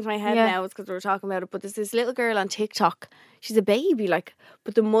this came into my head Yeah. now is because we were talking about it, but there's this little girl on TikTok. She's a baby, like,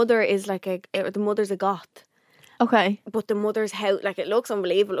 but the mother is like the mother's a goth. Okay. But the mother's house, like, it looks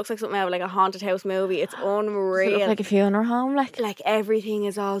unbelievable. It looks like something out of, like, a haunted house movie. It's Does it unreal. look like a funeral home? Like, everything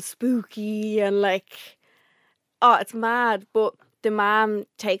is all spooky and, like, oh, it's mad. But the mom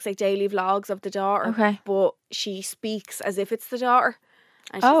takes, like, daily vlogs of the daughter. Okay. But she speaks as if it's the daughter.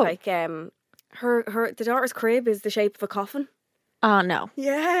 And she's like, the daughter's crib is the shape of a coffin. Oh no.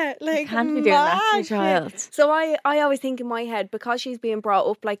 Yeah, like, You can't be doing that to your mad child. shit. So I always think in my head, because she's being brought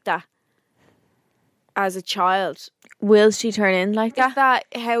up like that as a child, Will she turn in like is that? that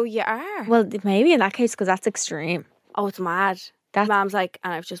how you are? Well, maybe in that case, because that's extreme. Oh, it's mad. That's- Mom's like,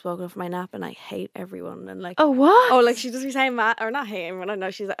 and I've just woken up from my nap and I hate everyone. And, like, Oh, what? oh, like, she does be saying mad, or not hate everyone. I know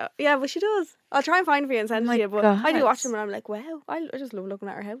she's like, oh, yeah, but she does. I'll try and find for you and send it my to you. But I do God. watch them and I'm like, wow, I just love looking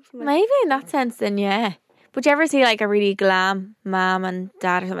at her house. I'm like, Maybe in that sense, then, yeah. But you ever see, like, a really glam mom and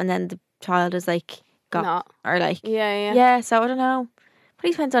dad or something, and then the child is, like, got, Not. or, like, yeah. yeah, so I don't know. But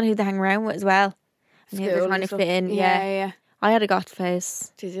it depends on who they hang around with as well. And who they're School trying and to stuff. fit in, Yeah, yeah. yeah. I had a goth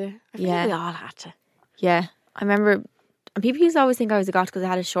phase. Did you? I feel Yeah. like we all had to. Yeah. I remember, and people used to always think I was a goth because I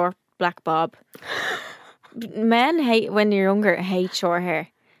had a short black bob. Men hate, when you're younger, hate short hair.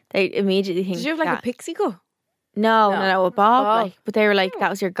 They immediately think Did you have, like, that. a pixie cut? No, a bob. Bob. Like, but they were like, that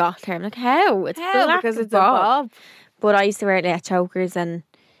was your goth hair. I'm like, how? It's Hell, black because it's bob. a bob. But I used to wear like chokers, and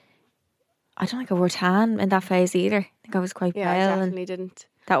I don't think I wore tan in that phase either. I think I was quite Yeah, I pale, and definitely didn't.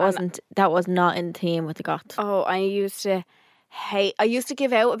 that was not in the theme with the goth. Oh, I used to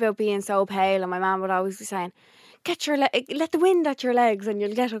give out about being so pale, and my mum would always be saying, let the wind at your legs and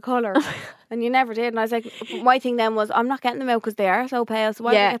you'll get a colour. And you never did. And I was like, my thing then was, I'm not getting them out because they are so pale, so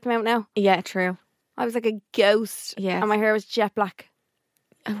why do I get them out now? Yeah, true. I was like a ghost. Yeah. And my hair was jet black.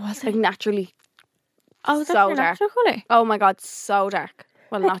 It was Like, naturally. Oh, that's so your dark. natural colour. Oh my God, so dark.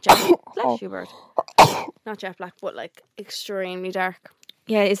 Well, not jet black. Bless you, bird. Not jet black, but, like, extremely dark.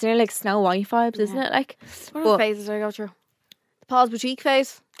 Yeah, it's nearly like Snow White vibes, isn't it? Like, What but other phases did I go through? The Paul's Boutique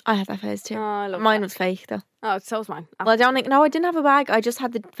phase. I had that phase too. Oh, I love Mine that. was fake though. Oh, so was mine. Well, I don't think. No, I didn't have a bag. I just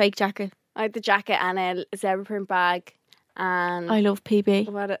had the fake jacket. I had the jacket and a zebra print bag And I love PB.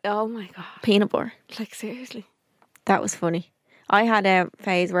 oh my God. Peanut butter. Like, seriously. That was funny. I had a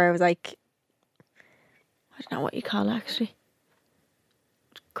phase where I was like, I don't know what you call it actually.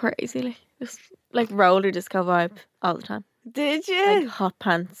 Crazily. Just like roller disco vibe all the time. Did you? Like hot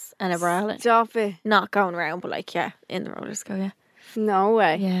pants and a bralette. Stop it. Not going around, but like, yeah, in the roller disco, yeah. No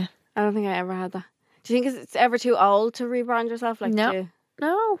way. Yeah. I don't think I ever had that. Do you think it's ever too old to rebrand yourself? Like, No.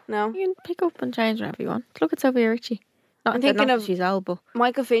 No. No. You can pick up and change whenever you want. Look at Sophia Richie. I'm thinking not of that she's old, but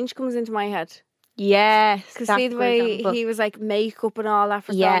Michael Finch comes into my head. yes. Because that's see the a good way example. he was like makeup and all that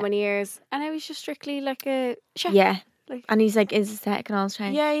for Yeah. so many years. And now he's just strictly like a chef. Yeah. Like, And he's like, is aesthetic and all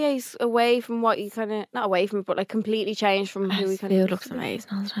changed. yeah, he's away from what you kind of, not away from it, but like completely changed from who he His kind of food looks amazing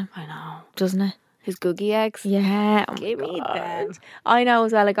all the time. I know. Doesn't it? His googie eggs. Yeah. Oh my Give me God. them. I know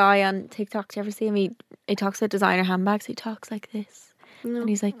as well a guy on TikTok. Do you ever see him? He talks about designer handbags. He talks like this. No. And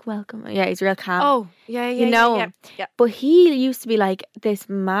he's like, welcome. Yeah, he's real calm. Oh, yeah. You know yeah, him. yeah. But he used to be like this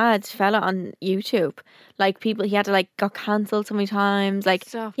mad fella on YouTube. Like people, he had to like got cancelled so many times. Like,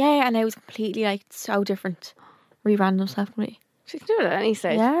 Stop. yeah, and it was completely like so different. Rebrand himself completely. She can do it at any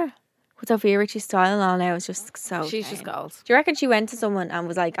stage. Yeah. With Sophia Richie's style and all now is just so She's just insane. gold. Do you reckon she went to someone and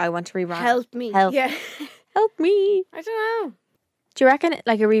was like, I want to rebrand? Help me. Help. Yeah. Help me. I don't know. Do you reckon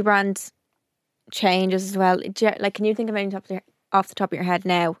like a rebrand changes as well? Like, can you think of any off the top of your head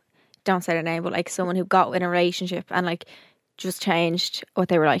now? Don't say their name, but like someone who got in a relationship and like just changed what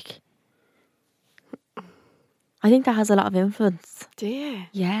they were like. I think that has a lot of influence. Do you?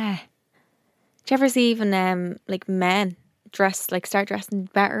 Yeah. Do you ever see even like men start dressing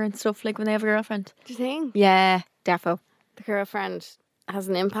better and stuff like when they have a girlfriend? Do you think? Yeah, defo. The girlfriend has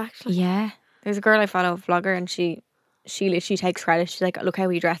an impact? Like, Yeah. There's a girl I follow, a vlogger, and she literally takes credit. She's like, look how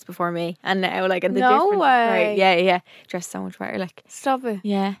we dressed before me. And now like and the No difference is way. great. Yeah, yeah. Dressed so much better. Like, Stop it.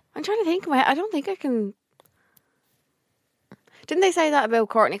 yeah. I'm trying to think. I don't think I can. Didn't they say that about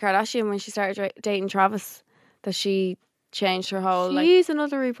Kourtney Kardashian when she started dating Travis? That she changed her whole She's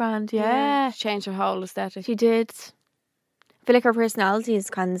another rebrand, yeah. she changed her whole aesthetic. She did. I feel like her personality is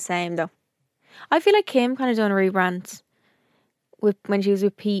kind of the same though. I feel like Kim kind of done a rebrand when she was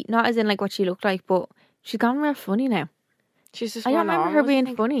with Pete. Not as in like what she looked like, but she's gone real funny now. She's just. I don't more remember her normal, do you being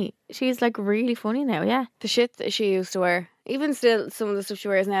think? funny. She's like really funny now, yeah. The shit that she used to wear. Even still, some of the stuff she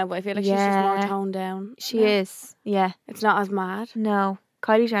wears now, but I feel like she's just more Yeah. toned down. She now. is, yeah. It's not as mad. No.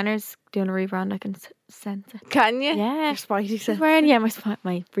 Kylie Jenner's doing a rebrand, I can sense it. Can you? Yeah. Your spidey She's sense. wearing,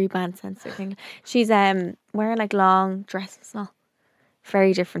 my rebrand sensor thing. She's wearing like long dresses and all.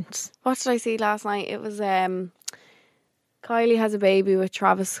 Very different. What did I see last night? It was Kylie has a baby with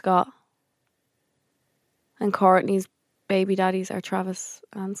Travis Scott. And Courtney's baby daddies are Travis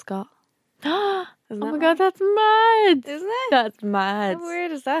and Scott. Oh Isn't my that god, that's mad. Isn't it? That's mad. How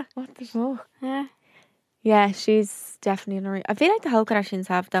weird is that? What the fuck? Yeah. Yeah, she's definitely in a I feel like the whole Kardashians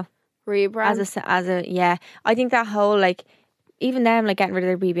have though. Rebrand. As a yeah. I think that whole like even them like getting rid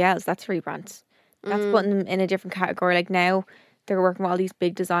of their BBLs, that's rebrands. That's putting them in a different category. Like now they're working with all these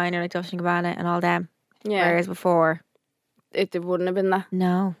big designers like Dolce & Gabbana and all them. Yeah. Whereas before, It wouldn't have been that.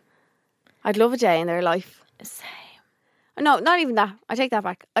 no. I'd love a day in their life. Same. No, not even that. I take that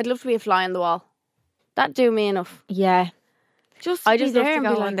back. I'd love to be a fly on the wall. That'd do me enough. Yeah. Just I be just there love to and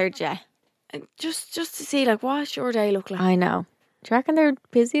go be on like, their jet. just to see like what's your day look like. I know. Do you reckon they're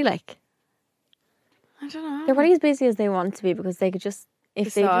busy? Like I don't know. they're probably as busy as they want to be because they could just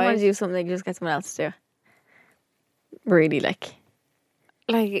if they didn't want Decide. to do something, they could just get someone else to do. Really, like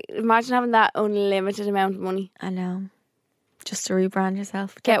Like imagine having that unlimited amount of money. I know. Just to rebrand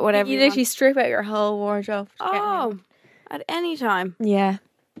yourself. Get whatever you you literally want. strip out your whole wardrobe. to get Oh, at any time. new. Yeah.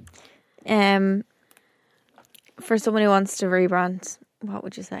 For someone who wants to rebrand, what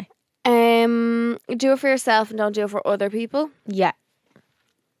would you say? Do it for yourself and don't do it for other people. Yeah.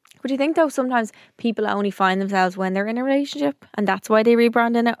 But do you think though sometimes people only find themselves when they're in a relationship and that's why they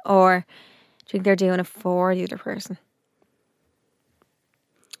rebrand in it, or do you think they're doing it for the other person?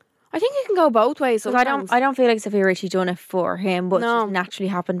 I think it can go both ways. Because Sometimes. I don't feel like Sophia Richie done it for him, but No. it just naturally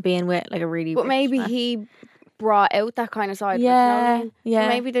happened being with like a really. But rich maybe man. he brought out that kind of side. of it, Yeah, you know what I mean? yeah. So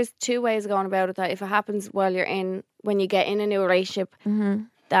maybe there's two ways of going about it. That if it happens while when you get in a new relationship, Mhm.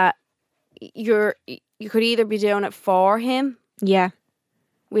 that you could either be doing it for him, Yeah.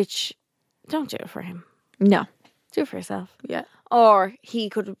 which don't do it for him, No. do it for yourself. Yeah. Or he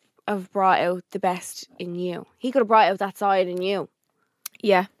could have brought out the best in you. He could have brought out that side in you.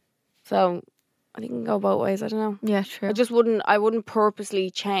 Yeah. So I think it can go both ways. I don't know. Yeah. True. I wouldn't purposely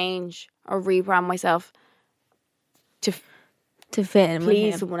change or rebrand myself to to fit in with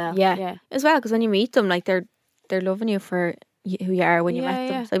please him. someone else. Yeah. Yeah. As well, because when you meet them, like they're loving you for who you are when you Yeah, met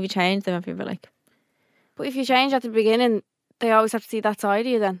them. yeah. So if you change them, if you're like, But if you change at the beginning, they always have to see that side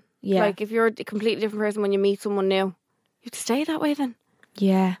of you then. Yeah. Like, if you're a completely different person when you meet someone new, you have to stay that way then.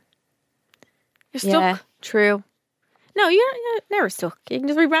 Yeah. You're stuck. Yeah, true. No, you're never stuck. You can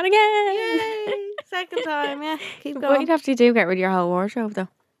just rebrand again. Yay! Second time, yeah. Keep What going. you'd have to do, get rid of your whole wardrobe, though.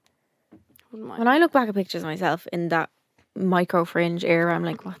 Wouldn't mind. When I look back at pictures of myself in that micro fringe era, I'm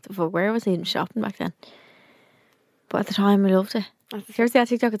like, what the fuck? Where was I even shopping back then? But at the time, I loved it. Here's that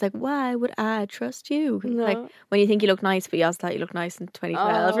TikTok. It's like, why would I trust you? No. Like when you think you look nice, but you also thought you looked nice in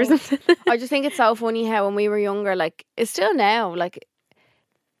 2012 or Oh. something. I just think it's so funny how when we were younger, like, it's still now, like,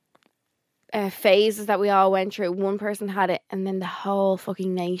 phases that we all went through. One person had it and then the whole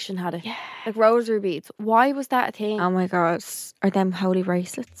fucking nation had it. Yeah. Like rosary beads. Why was that a thing? Oh my god, are them holy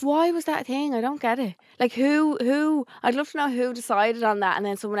bracelets? Why was that a thing? I don't get it. Like who I'd love to know who decided on that and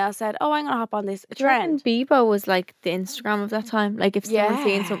then someone else said, oh, I'm going to hop on this trend. Bebo was like the Instagram of that time. Like if someone Yeah.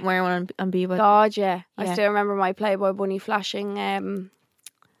 seen something wearing one on Bebo. God, yeah. I Yeah. still remember my Playboy bunny flashing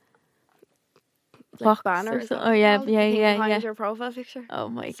Box banner. or something. Oh yeah, yeah. Behind your profile picture. Oh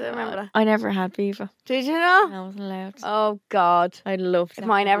my Still god. remember that. I never had Bebo. Did you know? I wasn't allowed. Oh God. I'd love to. If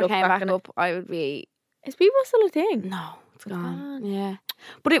mine ever look came back on it. up, I would be Is Bebo still a thing? no, it's gone. gone. Yeah.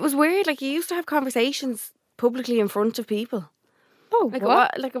 But it was weird, like you used to have conversations publicly in front of people. Oh, Like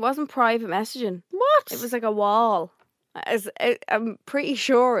what? it wasn't private messaging. What? It was like a wall. I'm pretty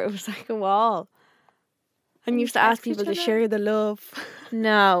sure it was like a wall. And you used to ask text each people to other? share the love.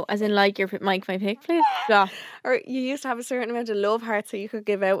 No, as in like your Mike my pick, please. Stop. Or you used to have a certain amount of love hearts that you could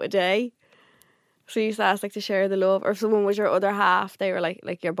give out a day. So you used to ask like to share the love. Or if someone was your other half, they were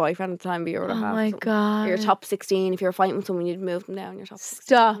like your boyfriend at the time, but your other Oh half. my or something. god. Or your top 16. If you were fighting with someone, you'd move them down your top 16.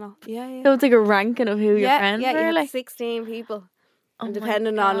 Stop. and all. Yeah, yeah. So it's like a ranking of who your friends yeah, are. you had Like, 16 people. oh And my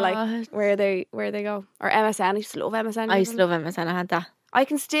depending on like God. where they go. Or MSN. I used to love MSN. I used to love MSN. I had that. I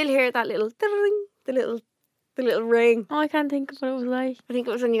can still hear that little ding, the little ring. Oh, I can't think of what it was like. I think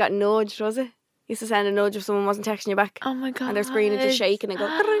it was when you got nudged, was it? You used to send a nudge if someone wasn't texting you back. Oh my god. And their screen would just shake and it go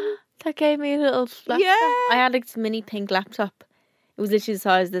ding. That gave me a little laptop. Yeah. I had like this mini pink laptop. It was literally the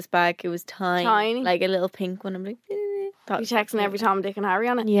size of this bag. It was tiny. Tiny. Like a little pink one. I'm like, You texting every Tom, Dick and Harry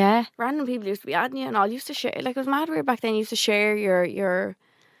on it. yeah. Random people used to be adding you and all. You used to share, like it was mad weird back then. You used to share your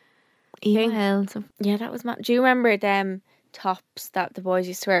Email and stuff. Yeah, that was mad. Do you remember them tops that the boys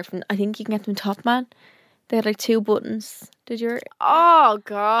used to wear from, I think you can get them Top Man? They had like 2 buttons. Did you? oh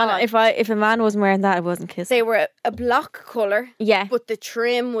god. And if a man wasn't wearing that, I wasn't kissing. They were a block colour, Yeah. but the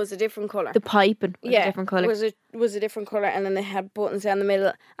trim was a different colour. The piping was a different colour. was a different colour, and then they had buttons down the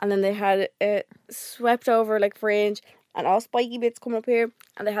middle, and then they had swept over like fringe and all spiky bits coming up here,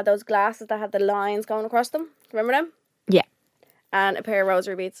 and they had those glasses that had the lines going across them. Remember them? Yeah. And a pair of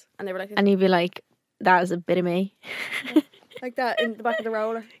rosary beads, and they were like And you'd be like, that is a bit of me. like that in the back of the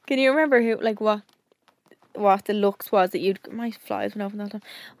roller. Can you remember who, like, what the looks was that you'd, my flies went open that time,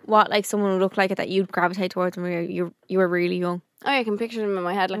 what like someone would look like it that you'd gravitate towards when you were really young? Oh, yeah, I can picture them in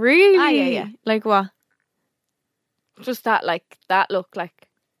my head. Like Really? yeah. Like what? just that look like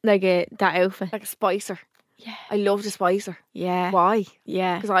Like that outfit? a spicer. Yeah. I loved a spicer. Yeah. Why?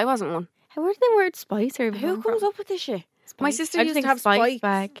 Yeah. Because I wasn't one. Where did the word spicer Who comes up with this shit? Spice. My sister I used just to have think spikes.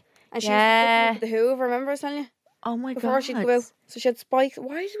 bag. And she Yeah. used to put them up with the Hoover, remember I was telling you? Oh my god. Before she'd go out. So she had spikes.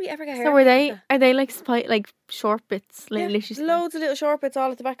 Why did we ever get hair? So are they like like short bits? Yeah, Literally loads of little short bits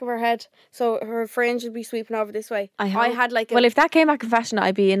all at the back of her head. So her fringe would be sweeping over this way. I had like a, well, if that came back in fashion,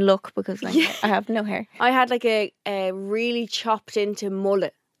 I'd be in luck because like I have no hair. I had like a really chopped into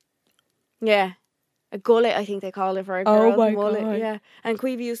mullet. Yeah. A gullet, I think they call it for a girl's my mullet. God. Yeah. And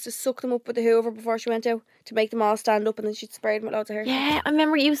Queevy used to suck them up with the Hoover before she went out to make them all stand up, and then she'd spray them with loads of hair. Yeah, I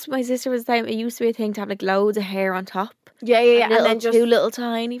remember my sister was saying it used to be a thing to have like loads of hair on top. Yeah. And then just 2 little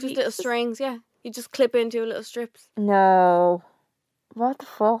tiny just pieces. little strings, yeah. You just clip into little strips. No. What the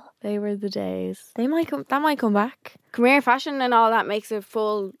fuck? They were the days. That might come back. Come here, fashion and all that makes a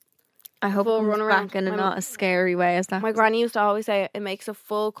full. I hope it Full comes run around. back in a My- not as scary way as that. My granny used to always say it makes a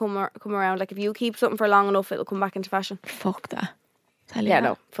full come around. Like if you keep something for long enough, it'll come back into fashion. Fuck that. Tell you Yeah, that.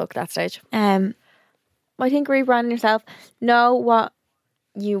 no, fuck that stage. I think rebranding yourself. Know what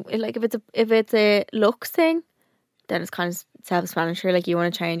you like. If it's a looks thing, then it's kind of self-explanatory. Like you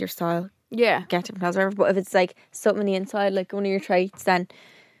want to change your style, Yeah, get different clothes, whatever. But if it's like something on the inside, like one of your traits, then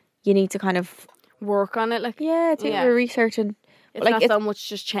you need to kind of work on it. Like do Yeah. your research and it's like, not it's- so much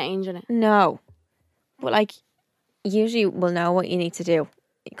just changing it. no. But like usually we'll know what you need to do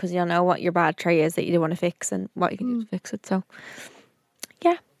because you'll know what your bad trait is that you don't want to fix and what you can do to fix it. So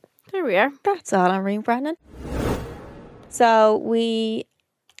yeah. There we are. That's all on rebranding. So we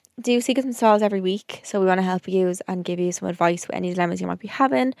do secrets and stalls every week, so we want to help you and give you some advice with any dilemmas you might be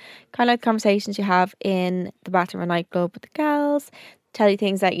having, kind of like conversations you have in the bathroom or nightclub with the gals, tell you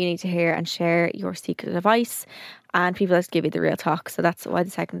things that you need to hear and share your secret advice, and people just give you the real talk. So that's why the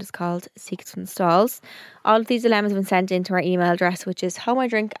segment is called Secrets and Stalls. All of these dilemmas have been sent into our email address, which is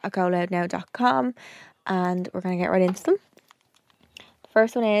homeidrink@goloudnow.com, and we're going to get right into them. The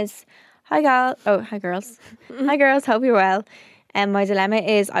first one is, hi girls. Hi girls, hope you're well. And my dilemma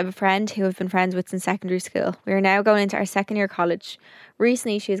is, I have a friend who I've been friends with since secondary school. We are now going into our second year college.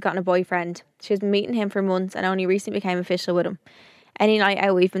 Recently, she has gotten a boyfriend. She has been meeting him for months and only recently became official with him. Any night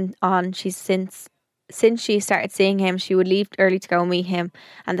out we've been on, since she started seeing him, she would leave early to go meet him,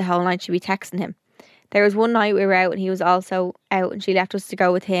 and the whole night she'd be texting him. There was one night we were out and he was also out, and she left us to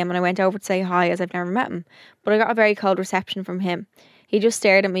go with him, and I went over to say hi as I've never met him. But I got a very cold reception from him. He just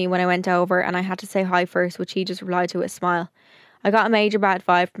stared at me when I went over, and I had to say hi first, which he just replied to with a smile. I got a major bad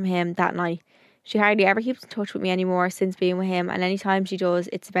vibe from him that night. She hardly ever keeps in touch with me anymore since being with him, and anytime she does,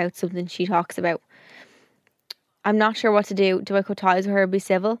 it's about something she talks about. I'm not sure what to do. Do I cut ties with her and be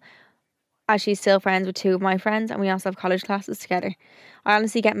civil, as she's still friends with two of my friends and we also have college classes together? I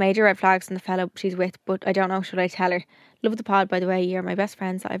honestly get major red flags from the fellow she's with, but I don't know, should I tell her? Love the pod, by the way. You're my best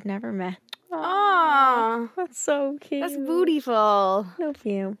friends that I've never met. Aww, That's so cute. that's beautiful. Love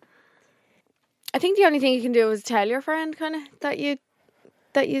you. I think the only thing you can do is tell your friend kind of that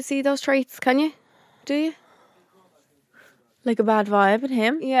you see those traits. Can you? Do you? Like a bad vibe with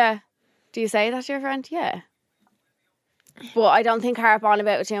him? Yeah. Do you say that to your friend? Yeah. But I don't think harp on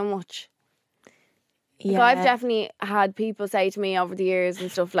about it too much. Yeah. Like, I've definitely had people say to me over the years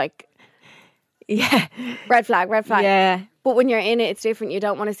and stuff like, Yeah. red flag. Yeah. But when you're in it, it's different. You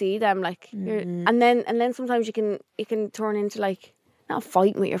don't want to see them. Like, and then sometimes you can turn into like, not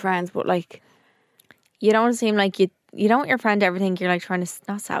fighting with your friends, but like, You don't want to seem like you don't want your friend to ever think you're like trying to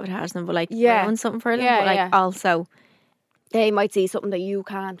not sabotage them, but like ruin something for them. But like also they might see something that you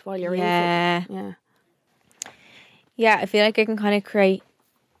can't while you're in something. Yeah, I feel like it can kind of create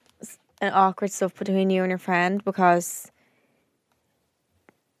an awkward stuff between you and your friend, because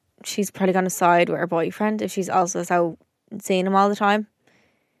she's probably going to side with her boyfriend if she's also so seeing him all the time.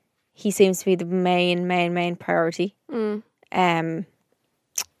 He seems to be the main priority.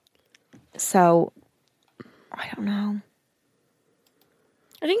 So I don't know.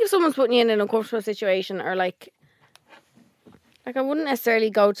 I think if someone's putting you in an uncomfortable situation, or like I wouldn't necessarily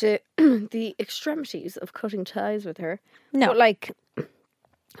go to the extremities of cutting ties with her. No. But like, I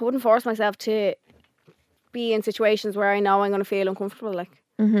wouldn't force myself to be in situations where I know I'm going to feel uncomfortable. Like,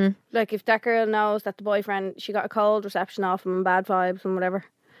 like if that girl knows that the boyfriend, she got a cold reception off him and bad vibes and whatever,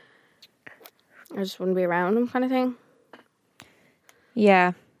 I just wouldn't be around him, kind of thing.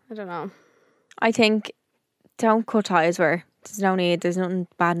 Yeah. I don't know. I think don't cut ties with her. There's no need. There's nothing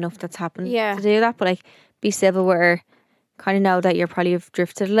bad enough that's happened to do that. But like, be civil with her. Kind of know that you're probably have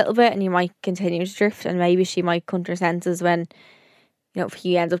drifted a little bit and you might continue to drift, and maybe she might come to her senses when, you know, if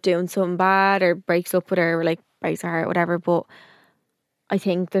he ends up doing something bad or breaks up with her or like breaks her heart or whatever. But I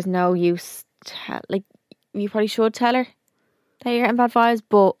think there's no use like, you probably should tell her that you're getting bad vibes,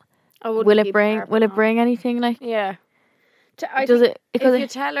 but will it bring anything? Like, yeah. Does it? If you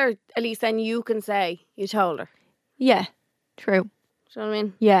tell her, at least then you can say you told her. Yeah, true. Do you know what I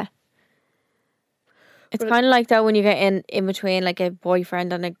mean? Yeah. It's kind of like that when you get in between like a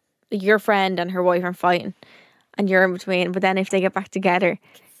boyfriend and your friend and her boyfriend fighting, and you're in between. But then if they get back together,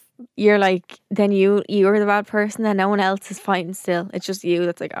 you're like, then you're the bad person, and no one else is fighting still. It's just you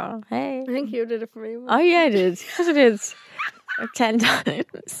that's like, oh, hey. I think you did it for me. Oh yeah, I did. Yes, I did. Like 10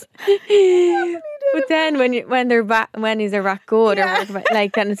 times. But then when they're back, when he's back good, or whatever,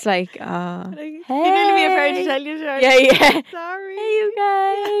 like, then it's like, oh, hey. You didn't be afraid to tell you, Charlie. Yeah. Sorry. Hey, you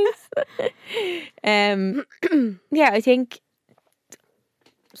guys. Yeah, I think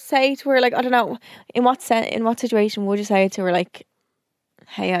say to her, like, I don't know, in what situation would you say it to her, like,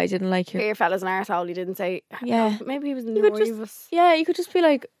 hey, I didn't like you. Your fella's an arsehole. You didn't say. Yeah. Maybe he was nervous. Yeah, you could just be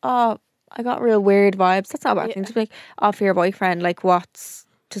like, oh, I got real weird vibes. That's not a bad thing. Just be like, oh, for your boyfriend, like, does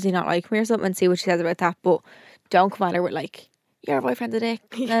he not like me or something, and see what she says about that. But don't come at her with like, your boyfriend's a dick.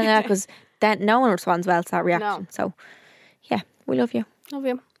 Because then no one responds well to that reaction. No. So yeah, we love you. Love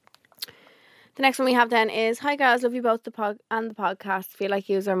you. The next one we have then is, hi guys, love you both the podcast. Feel like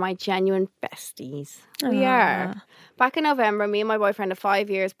you are my genuine besties. We are. Back in November, me and my boyfriend of 5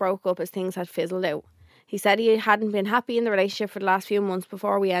 years broke up as things had fizzled out. He said he hadn't been happy in the relationship for the last few months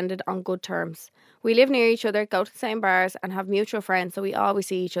before we ended on good terms. We live near each other, go to the same bars and have mutual friends, so we always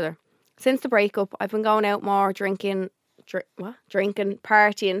see each other. Since the breakup, I've been going out more, drinking,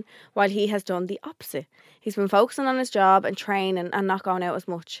 partying, while he has done the opposite. He's been focusing on his job and training and not going out as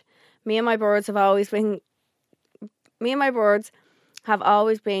much. me and my birds have always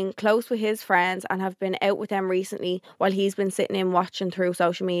been close with his friends and have been out with them recently while he's been sitting in watching through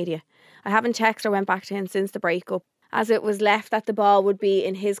social media. I haven't texted or went back to him since the breakup, as it was left that the ball would be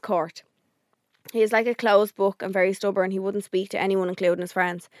in his court. He is like a closed book and very stubborn. He wouldn't speak to anyone, including his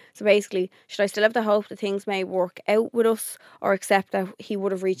friends. So basically, should I still have the hope that things may work out with us, or accept that he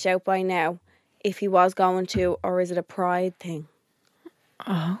would have reached out by now if he was going to, or is it a pride thing?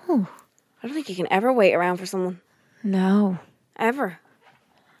 Oh. I don't think you can ever wait around for someone. No. Ever.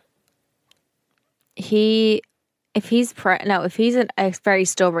 If he's very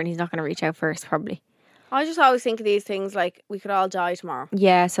stubborn, he's not going to reach out first, probably. I just always think of these things like we could all die tomorrow.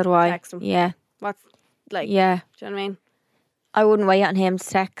 Yeah, so do I. Text him. Yeah. What's like? Yeah. Do you know what I mean? I wouldn't wait on him to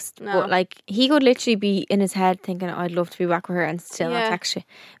text, No. but like he could literally be in his head thinking, I'd love to be back with her, and still not text you.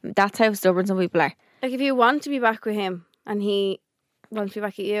 That's how stubborn some people are. Like if you want to be back with him and he wants to be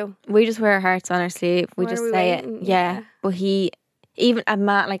back at you, we just wear our hearts on our sleeve. We just say waiting? it. Yeah. But he, even a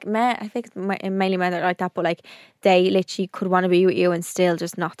man, like men, I think it's mainly men that are like that, but like they literally could want to be with you and still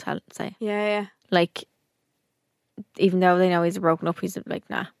just not say. Yeah. Like, even though they know he's broken up, he's like,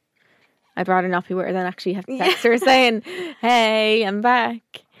 nah. I'd rather not be with her than actually have to text her saying, hey, I'm back.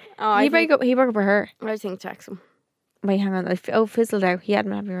 Oh, He broke up with her. I think text him. Wait, hang on. Fizzled out. He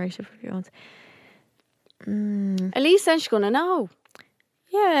hadn't had a relationship for a few months. At least then she's gonna know.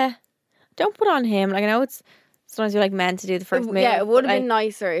 Yeah. Don't put on him. Like, I know it's sometimes you're like meant to do the first move. Yeah, it would have like, been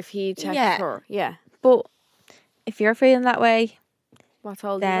nicer if he texted her. Yeah. But if you're feeling that way, What's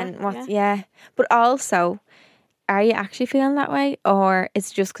holding then you back? what's But also, are you actually feeling that way, or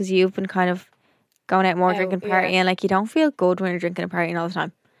it's just because you've been kind of going out more, drinking, partying, and like you don't feel good when you're drinking and partying all the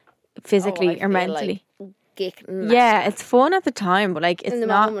time, physically or mentally? Yeah, it's fun at the time, but like it's in the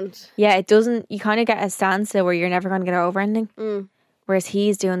not. moment. Yeah, it doesn't. You kind of get a standstill where you're never going to get over anything. Whereas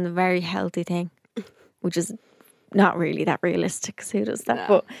he's doing the very healthy thing, which is not really that realistic. Because who does that?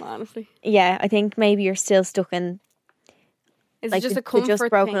 No, but honestly, yeah, I think maybe you're still stuck in. Is like it just the a comfort just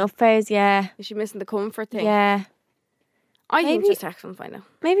broken thing? up phase? Yeah, Is she missing the comfort thing? yeah. I think Maybe- just text him, find out.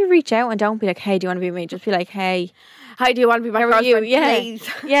 Maybe reach out and don't be like, "Hey, do you want to be with me?" Just be like, "Hey, Hi, do you want to be my how are you?" girlfriend? Yeah, Please.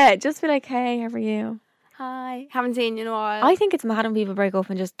 yeah. Just be like, "Hey, how are you?" Hi. Haven't seen you in a while. I think it's mad when people break up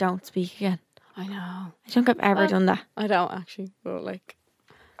and just don't speak again. I know. I don't think I've ever done that. I don't actually, but like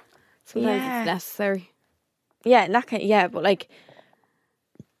sometimes Yeah. it's necessary. Yeah, in that kind. Yeah, but like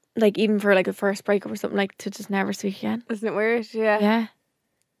even for like a first breakup or something, like to just never speak again. Isn't it weird? Yeah. Yeah.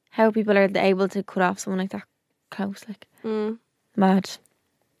 How people are able to cut off someone like that close, like mad.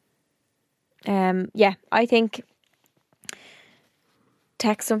 Yeah, I think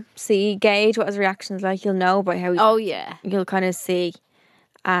text him, gauge what his reaction's like. You'll know by how Oh yeah. you'll kind of see,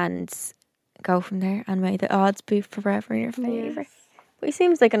 and go from there. And may the odds be forever in your favour. But he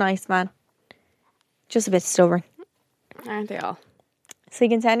seems like a nice man, just a bit stubborn. Aren't they all? So you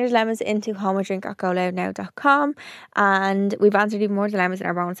can send your dilemmas into homeodrink@goloudnow.com, and we've answered even more dilemmas in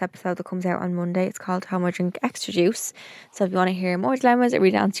our bonus episode that comes out on Monday. It's called Home or Drink Extra Juice. So if you want to hear more dilemmas or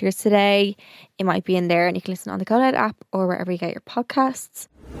read answers today, it might be in there, and you can listen on the Go Loud app or wherever you get your podcasts.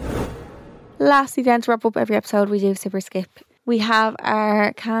 Lastly, then, to wrap up every episode, we do sip or skip. We have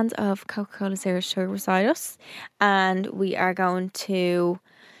our cans of Coca-Cola Zero Sugar beside us, and we are going to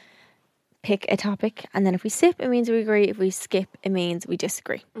pick a topic, and then if we sip, it means we agree. If we skip, it means we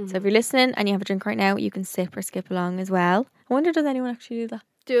disagree. So if you're listening and you have a drink right now, you can sip or skip along as well. I wonder, does anyone actually do that?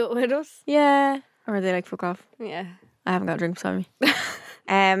 Do it with us. Yeah. Or are they like, fuck off? Yeah. I haven't got a drink beside me.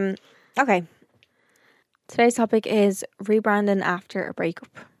 Okay. Today's topic is rebranding after a breakup.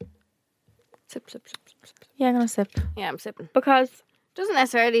 Sip, sip, sip, sip, sip. Yeah, I'm going to sip. Yeah, I'm sipping. Because Doesn't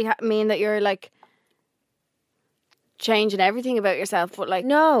necessarily mean that you're like changing everything about yourself, but like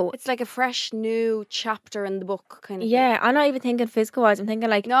no. it's like a fresh new chapter in the book kind of Yeah, I'm not even thinking physical wise. I'm thinking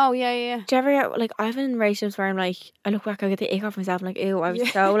like, thing. No, yeah. do you ever get, like, I've been in relationships where I'm like, I look back, I get the ick off myself. I'm like, ew, I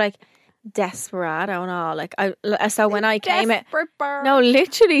was so like desperado and all. Like, so when I came it, Desperate bird. no,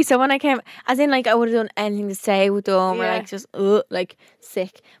 literally. So when I came, as in like I would have done anything to stay with them or Yeah. like just like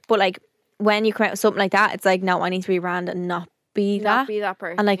sick. But like when you come out with something like that, it's like, no, I need to rebrand and not be Not that, be that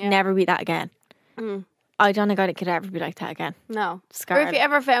person. and like yeah. never be that again. Mm. I don't think I could ever be like that again. No. Scarred. Or if you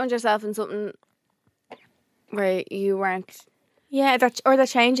ever found yourself in something where you weren't Yeah, that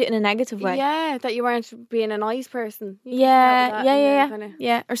change it in a negative way. Yeah, that you weren't being a nice person. You Yeah, felt that yeah, and yeah, you kinda-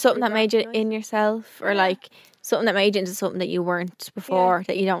 yeah. Or something that made you nice. in yourself, or like something that made you into something that you weren't before,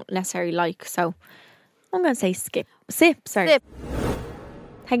 that you don't necessarily like. So I'm going to say sip. Sorry. Sip.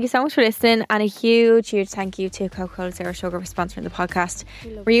 Thank you so much for listening, and a huge thank you to Coca-Cola Zero Sugar for sponsoring the podcast.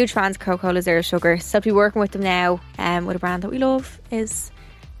 We're huge fans of Coca-Cola Zero Sugar, so to be working with them now with a brand that we love is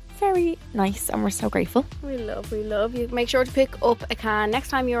very nice and we're so grateful. We love you. Make sure to pick up a can next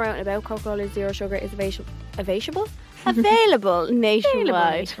time you're out and about. Coca-Cola Zero Sugar is available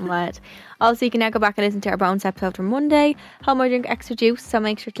nationwide. Also, you can now go back and listen to our bonus episode from Monday, How I Drink Extra Juice, so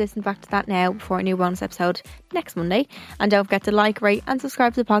make sure to listen back to that now before a new bonus episode next Monday. And don't forget to like, rate and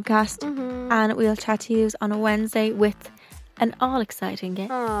subscribe to the podcast. And we'll chat to you on a Wednesday with an all-exciting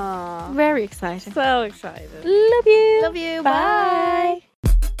guest. Aww. Very exciting. So excited. Love you. Bye.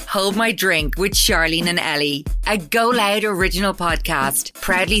 Hold My Drink with Charleen and Ellie, a Go Loud original podcast,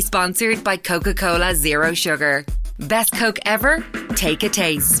 proudly sponsored by Coca-Cola Zero Sugar. Best Coke ever? Take a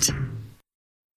taste.